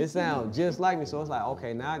it sounds just like me. So it's like,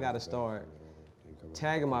 okay, now I gotta start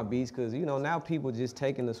tagging my beats, because you know, now people just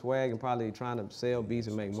taking the swag and probably trying to sell beats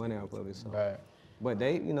and make money off of it. So. Right. But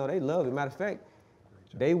they, you know, they love it. Matter of fact,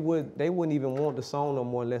 they wouldn't even want the song no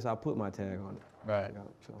more unless I put my tag on it. Right. You know,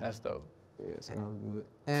 so, That's dope. yeah, it sounds good.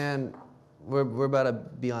 And we're about to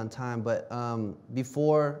be on time, but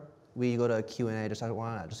before we go to Q&A, I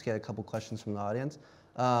want to just get a couple questions from the audience.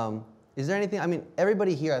 Is there anything, I mean,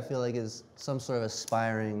 everybody here I feel like is some sort of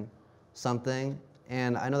aspiring something,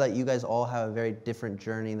 and I know that you guys all have a very different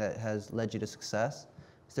journey that has led you to success.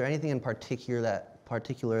 Is there anything in particular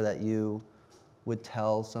that you would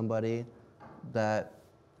tell somebody that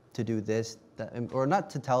to do this, or not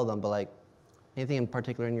to tell them, but like anything in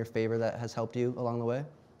particular in your favor that has helped you along the way?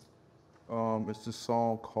 It's this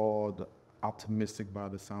song called Optimistic by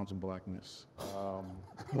the Sounds of Blackness.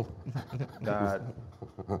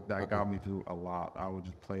 That got me through a lot. I would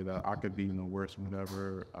just play that. I could be in the worst mood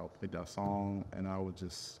ever. I would play that song, and I would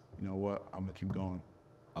just, you know what, I'm gonna keep going.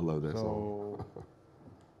 I love that song.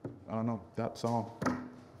 I don't know, that song.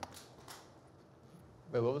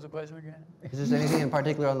 Wait, what was the question again? Is there anything in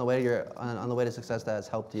particular on the way to on the way to success that has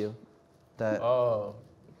helped you? That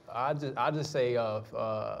I just say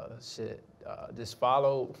just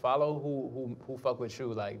follow who fuck with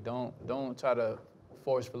you. Like don't try to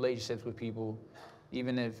force relationships with people,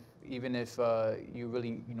 even if you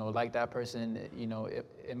really, you know, like that person. You know,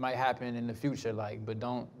 it might happen in the future. Like, but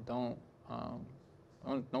don't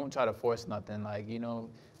try to force nothing. Like, you know,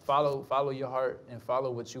 follow your heart and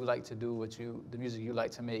follow what you like to do, the music you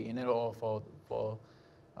like to make, and it'll all fall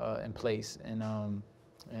in place.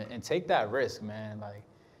 And take that risk, man. Like,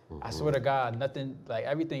 I swear to God, nothing, like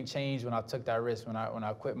everything changed when I took that risk, when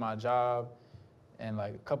I quit my job, and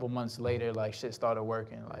like a couple months later, like shit started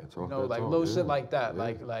working. Like, you know, like little shit like that.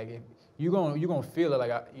 Yeah. Like if you gonna feel it.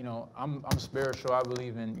 Like I'm spiritual. I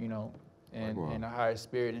believe in, you know, in a higher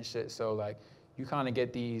spirit and shit. So like you kind of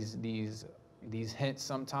get these hints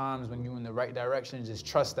sometimes when you're in the right direction. Just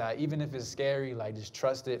trust that, even if it's scary. Like just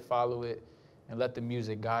trust it, follow it, and let the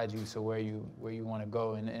music guide you to where you want to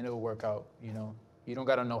go, and it'll work out. You know, you don't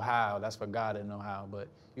gotta know how. That's for God to know how, but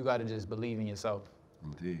you gotta just believe in yourself.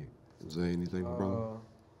 Indeed. Is there anything, brother?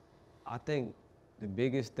 I think the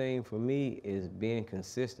biggest thing for me is being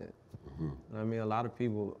consistent. I mean, a lot of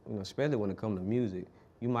people, you know, especially when it comes to music,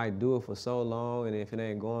 you might do it for so long, and if it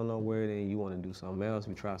ain't going nowhere, then you want to do something else.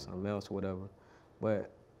 We try something else, or whatever. But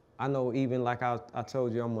I know, even like I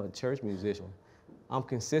told you, I'm a church musician. I'm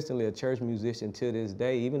consistently a church musician to this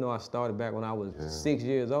day, even though I started back when I was 6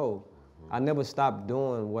 years old. I never stopped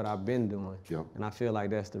doing what I've been doing, and I feel like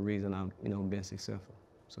that's the reason I'm, you know, been successful.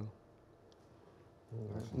 So.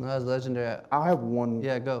 No, that's legendary. I have one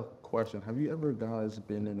go. question. Have you ever guys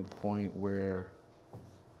been in a point where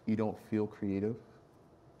you don't feel creative?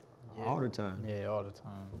 Yeah. All the time. Yeah, all the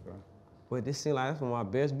time. Okay. But this seems like that's when my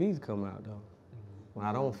best beats come out, though. When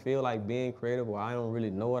I don't feel like being creative, or I don't really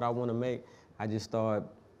know what I want to make, I just start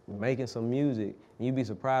making some music, and you'd be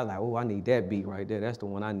surprised, like, oh, I need that beat right there. That's the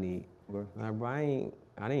one I need. Okay. Like, bro,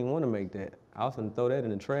 I didn't want to make that. I was gonna throw that in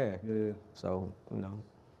the trash. Yeah. So, you know,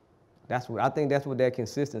 I think that's what that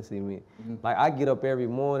consistency means. Like, I get up every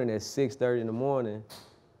morning at 6:30 in the morning,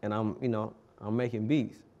 and I'm making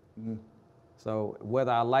beats. So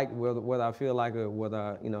whether I like, whether I feel like it, or whether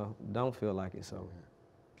I, don't feel like it. So.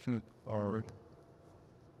 All right.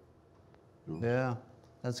 Yeah,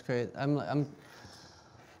 that's great.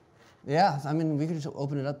 Yeah, I mean, we could just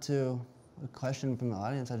open it up to a question from the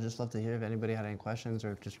audience. I'd just love to hear if anybody had any questions,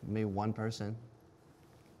 or just maybe one person.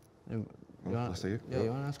 Let's see it. Yeah,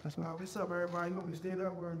 you want to ask a question? What's up, everybody? You want me to stand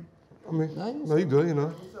up or? I mean, no, you good,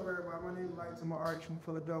 What's up, everybody? My name is Lights. I'm an artist from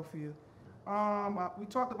Philadelphia. We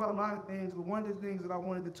talked about a lot of things, but one of the things that I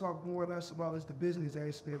wanted to talk more or less about is the business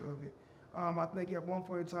aspect of it. I think at one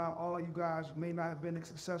point in time, all of you guys may not have been as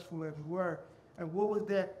successful as you were. And what was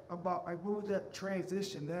that about? Like, what was that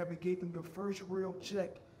transition that ever gave them your first real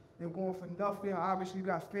check and going from nothing? Obviously, you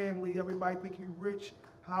got family, everybody think you're rich.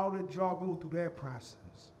 How did y'all go through that process?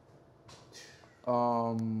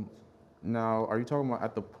 Now, are you talking about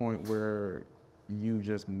at the point where you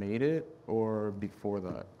just made it, or before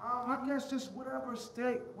that? I guess just whatever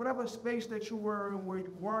space that you were in where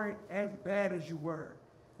you weren't as bad as you were.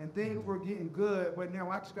 And things were getting good, but now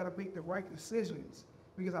I just gotta make the right decisions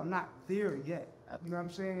because I'm not there yet. You know what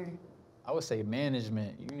I'm saying? I would say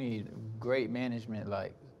management. You need great management,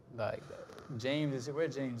 like James where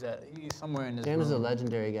James at? He's somewhere in this James is a room.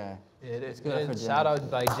 legendary guy. Yeah, it is. Give it up for Shout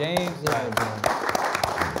out, like James.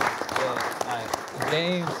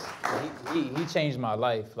 James, he changed my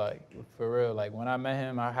life, like for real. Like when I met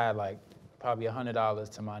him, I had like probably $100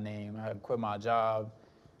 to my name. I had quit my job.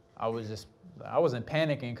 I wasn't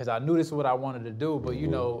panicking because I knew this is what I wanted to do, but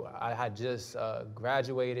I had just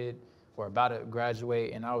graduated or about to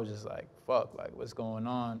graduate, and I was just like, fuck, like what's going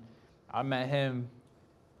on? I met him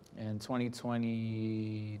in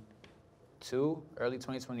 2022, early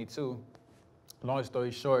 2022. Long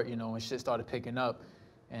story short, when shit started picking up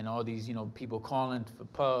and all these, people calling for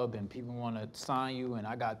pub and people want to sign you and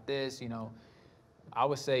I got this, I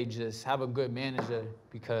would say just have a good manager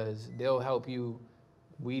because they'll help you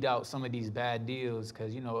weed out some of these bad deals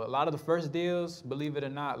because, a lot of the first deals, believe it or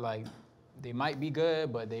not, like they might be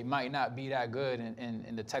good, but they might not be that good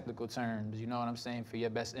in the technical terms, you know what I'm saying, for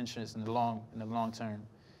your best interest in the long term.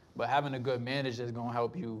 But having a good manager is gonna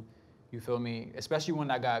help you, you feel me? Especially when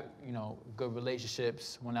I got, good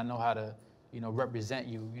relationships, when I know how to, represent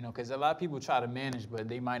you, because a lot of people try to manage, but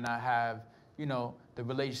they might not have, the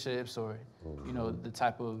relationships or, the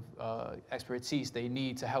type of expertise they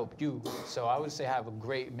need to help you. So I would say have a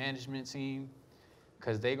great management team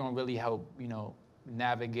because they're gonna really help,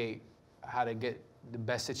 navigate how to get the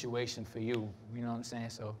best situation for you, you know what I'm saying?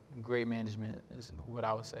 So great management is what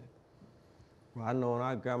I would say. Well, I know when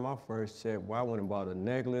I got my first check, I went and bought a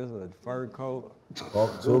necklace, a fur coat.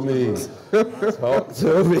 Talk to me. Talk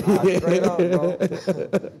to me. Straight up, bro.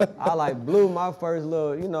 I blew my first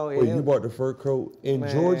little, Wait, you bought the fur coat in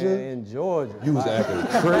Georgia? In Georgia. You was acting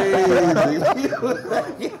crazy.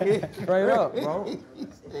 Straight up, bro.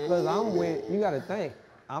 Because you gotta think,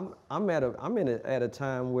 I'm at a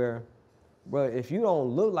time where, bro, if you don't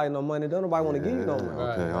look like no money, don't nobody want to give you no money.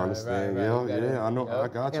 Okay, I understand. Yeah, I know. I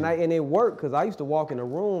got you. And it worked because I used to walk in the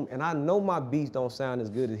room and I know my beats don't sound as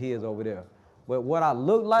good as his over there. But what I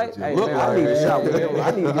look like, I need to shop with him.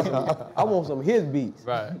 I need to get I want some of his beats.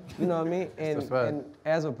 Right. You know what I mean? And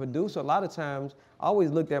as a producer, a lot of times I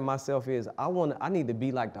always looked at myself as I need to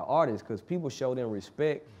be like the artist because people show them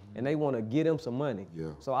respect and they want to give them some money.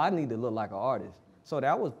 Yeah. So I need to look like an artist. So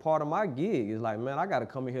that was part of my gig. It's like, man, I got to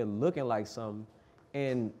come in here looking like something,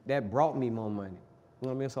 and that brought me more money. You know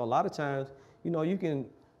what I mean? So a lot of times, you can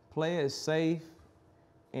play it safe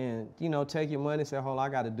and, take your money and say, hold on, I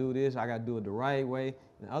got to do this. I got to do it the right way.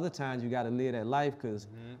 And other times you got to live that life because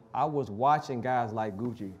I was watching guys like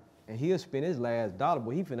Gucci, and he'll spend his last dollar,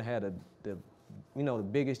 but he finna have the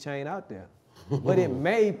biggest chain out there. But it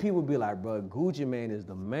made people be like, bro, Gucci man is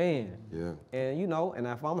the man. Yeah. And and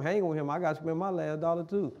if I'm hanging with him, I got to spend my last dollar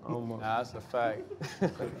too. Nah, that's a fact.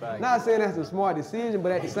 That's a fact. Not saying that's a smart decision,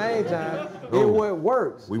 but at the same time, it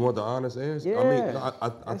works. We want the honest answer. Yeah. I mean,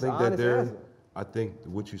 I think that answer. I think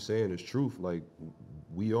what you're saying is truth. Like,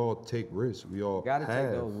 we all take risks. We all Gotta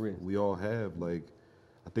take those risks. We all have. Like,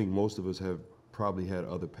 I think most of us have probably had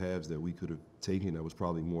other paths that we could have taken that was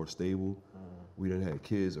probably more stable. We didn't have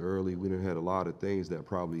kids early. We didn't had a lot of things that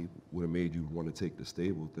probably would have made you want to take the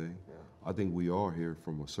stable thing. Yeah. I think we are here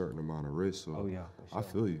from a certain amount of risk. So I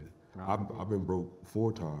feel you. I've been broke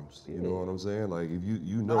 4 times. You know what I'm saying? Like if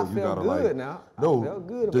you gotta good now. No, I felt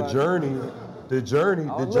good the about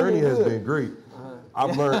journey has been great.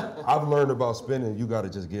 I've learned about spending. You gotta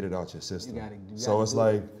just get it out your system. So it's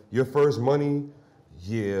like your first money,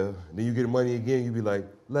 then you get money again. You be like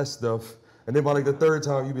less stuff, and then by like the 3rd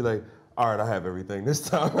time you be like, all right, I have everything this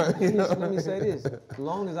time. Let me say this. As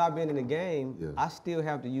long as I've been in the game, I still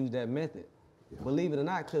have to use that method. Believe it or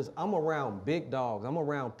not, because I'm around big dogs. I'm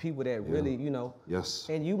around people that really, you know. Yes.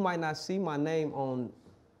 And you might not see my name on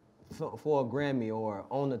for a Grammy or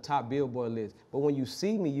on the top Billboard list, but when you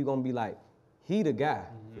see me, you're gonna be like, he the guy.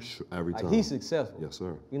 For sure. Every like time. he's successful. Yes,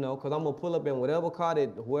 sir. You know, because I'm gonna pull up in whatever car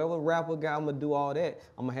that whoever rapper guy, I'm gonna do all that.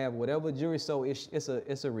 I'm gonna have whatever jury. So it's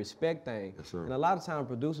a respect thing. Yes, sir. And a lot of times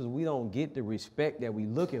producers, we don't get the respect that we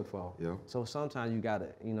looking for. Yeah. So sometimes you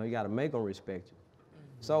gotta make them respect you.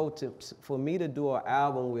 So for me to do an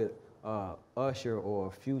album with Usher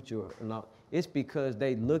or Future, it's because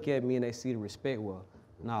they look at me and they see the respect. Well,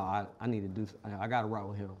 no, I need to do. I gotta rock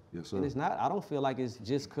with him. Yes, sir. And it's not. I don't feel like it's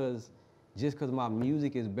just cause my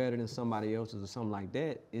music is better than somebody else's or something like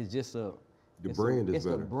that. It's just a. The brand is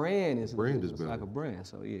better. The brand is. Brand is it's better. like a brand.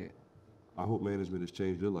 So yeah. I hope management has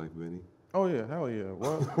changed your life, Benny. Oh yeah, hell yeah.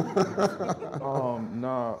 What?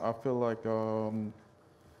 Nah, I feel like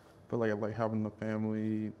having a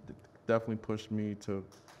family definitely pushed me to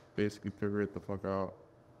basically figure it the fuck out.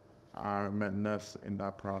 I met Ness in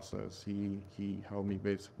that process. He helped me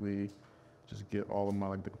basically just get all of my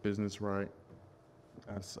like the business right,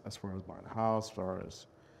 as far as buying a house, as far as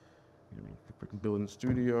building a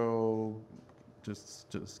studio,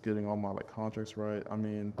 just getting all my like contracts right. I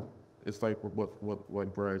mean, it's like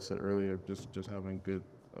what Brad said earlier, just having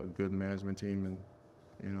a good management team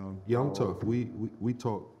and Yeah, I'm tough. We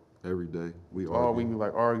talk every day. We argue. Oh, we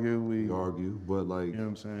like argue. We argue, but like you know what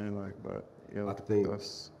I'm saying, like, but yeah, I think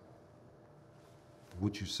that's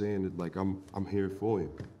what you're saying is like I'm here for him,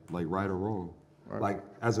 like right or wrong. Right. Like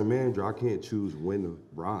as a manager, I can't choose when to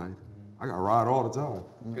ride. I got to ride all the time.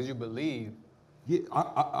 Because you believe. Yeah,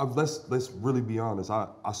 let's really be honest.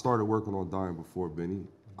 I started working on Dying before Benny.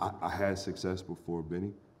 I had success before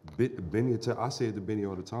Benny. Benny, I say it to Benny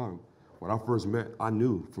all the time. When I first met, I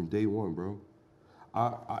knew from day one, bro.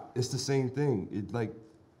 It's the same thing. It like,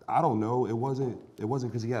 I don't know. It wasn't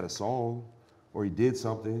because he had a song or he did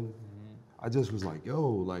something. I just was like, yo,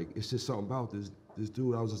 like it's just something about this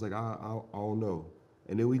dude. I was just like, I don't know.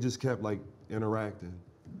 And then we just kept like interacting,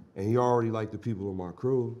 and he already liked the people in my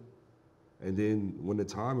crew. And then when the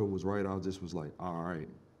timing was right, I just was like, all right.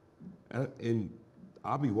 And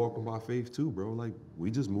I'll be walking by faith too, bro. Like we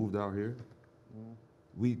just moved out here.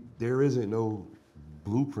 There isn't no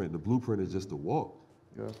blueprint. The blueprint is just the walk.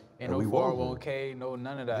 yeah. Ain't no 401k, no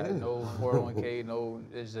none of that. Yeah. No 401k, no,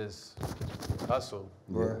 it's just hustle.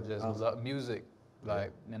 Yeah. Just love music.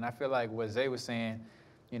 Like, and I feel like what Zay was saying,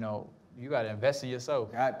 you gotta invest in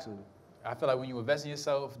yourself. Got to. I feel like when you invest in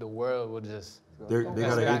yourself, the world will just They That's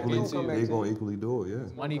gotta back equally, into you. they gonna equally do it, yeah.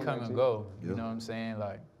 money come and go. Yeah. You know what I'm saying?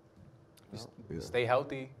 Like, just Yeah. stay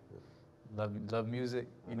healthy, love music.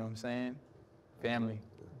 You know what I'm saying? Family.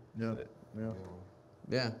 Yeah, yeah.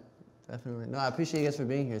 Yeah, definitely. No, I appreciate you guys for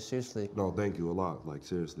being here, seriously. No, thank you a lot. Like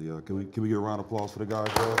seriously, can we get a round of applause for the guys,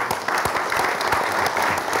 bro?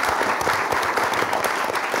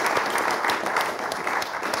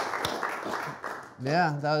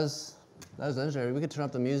 Yeah, that was interesting. We could turn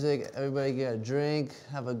up the music, everybody get a drink,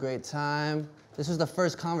 have a great time. This was the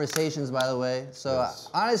first conversations, by the way. So Yes.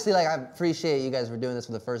 honestly, like I appreciate you guys for doing this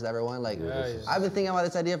for the first ever one. Like I've been thinking about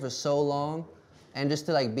this idea for so long, and just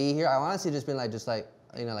to like be here, I honestly just been like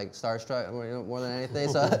like starstruck more than anything.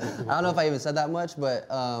 So I don't know if I even said that much, but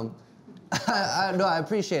I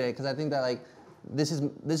appreciate it because I think that like this is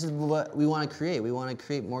what we want to create. We want to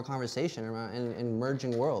create more conversation around in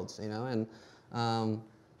merging worlds, and.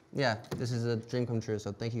 Yeah, this is a dream come true,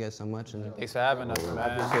 so thank you guys so much. And Thanks for having us, man.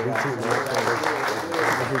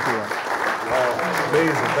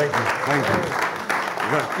 Amazing, thank you.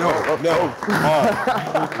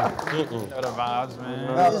 Know the vibes,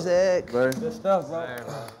 man. music. Good stuff,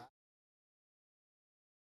 bro.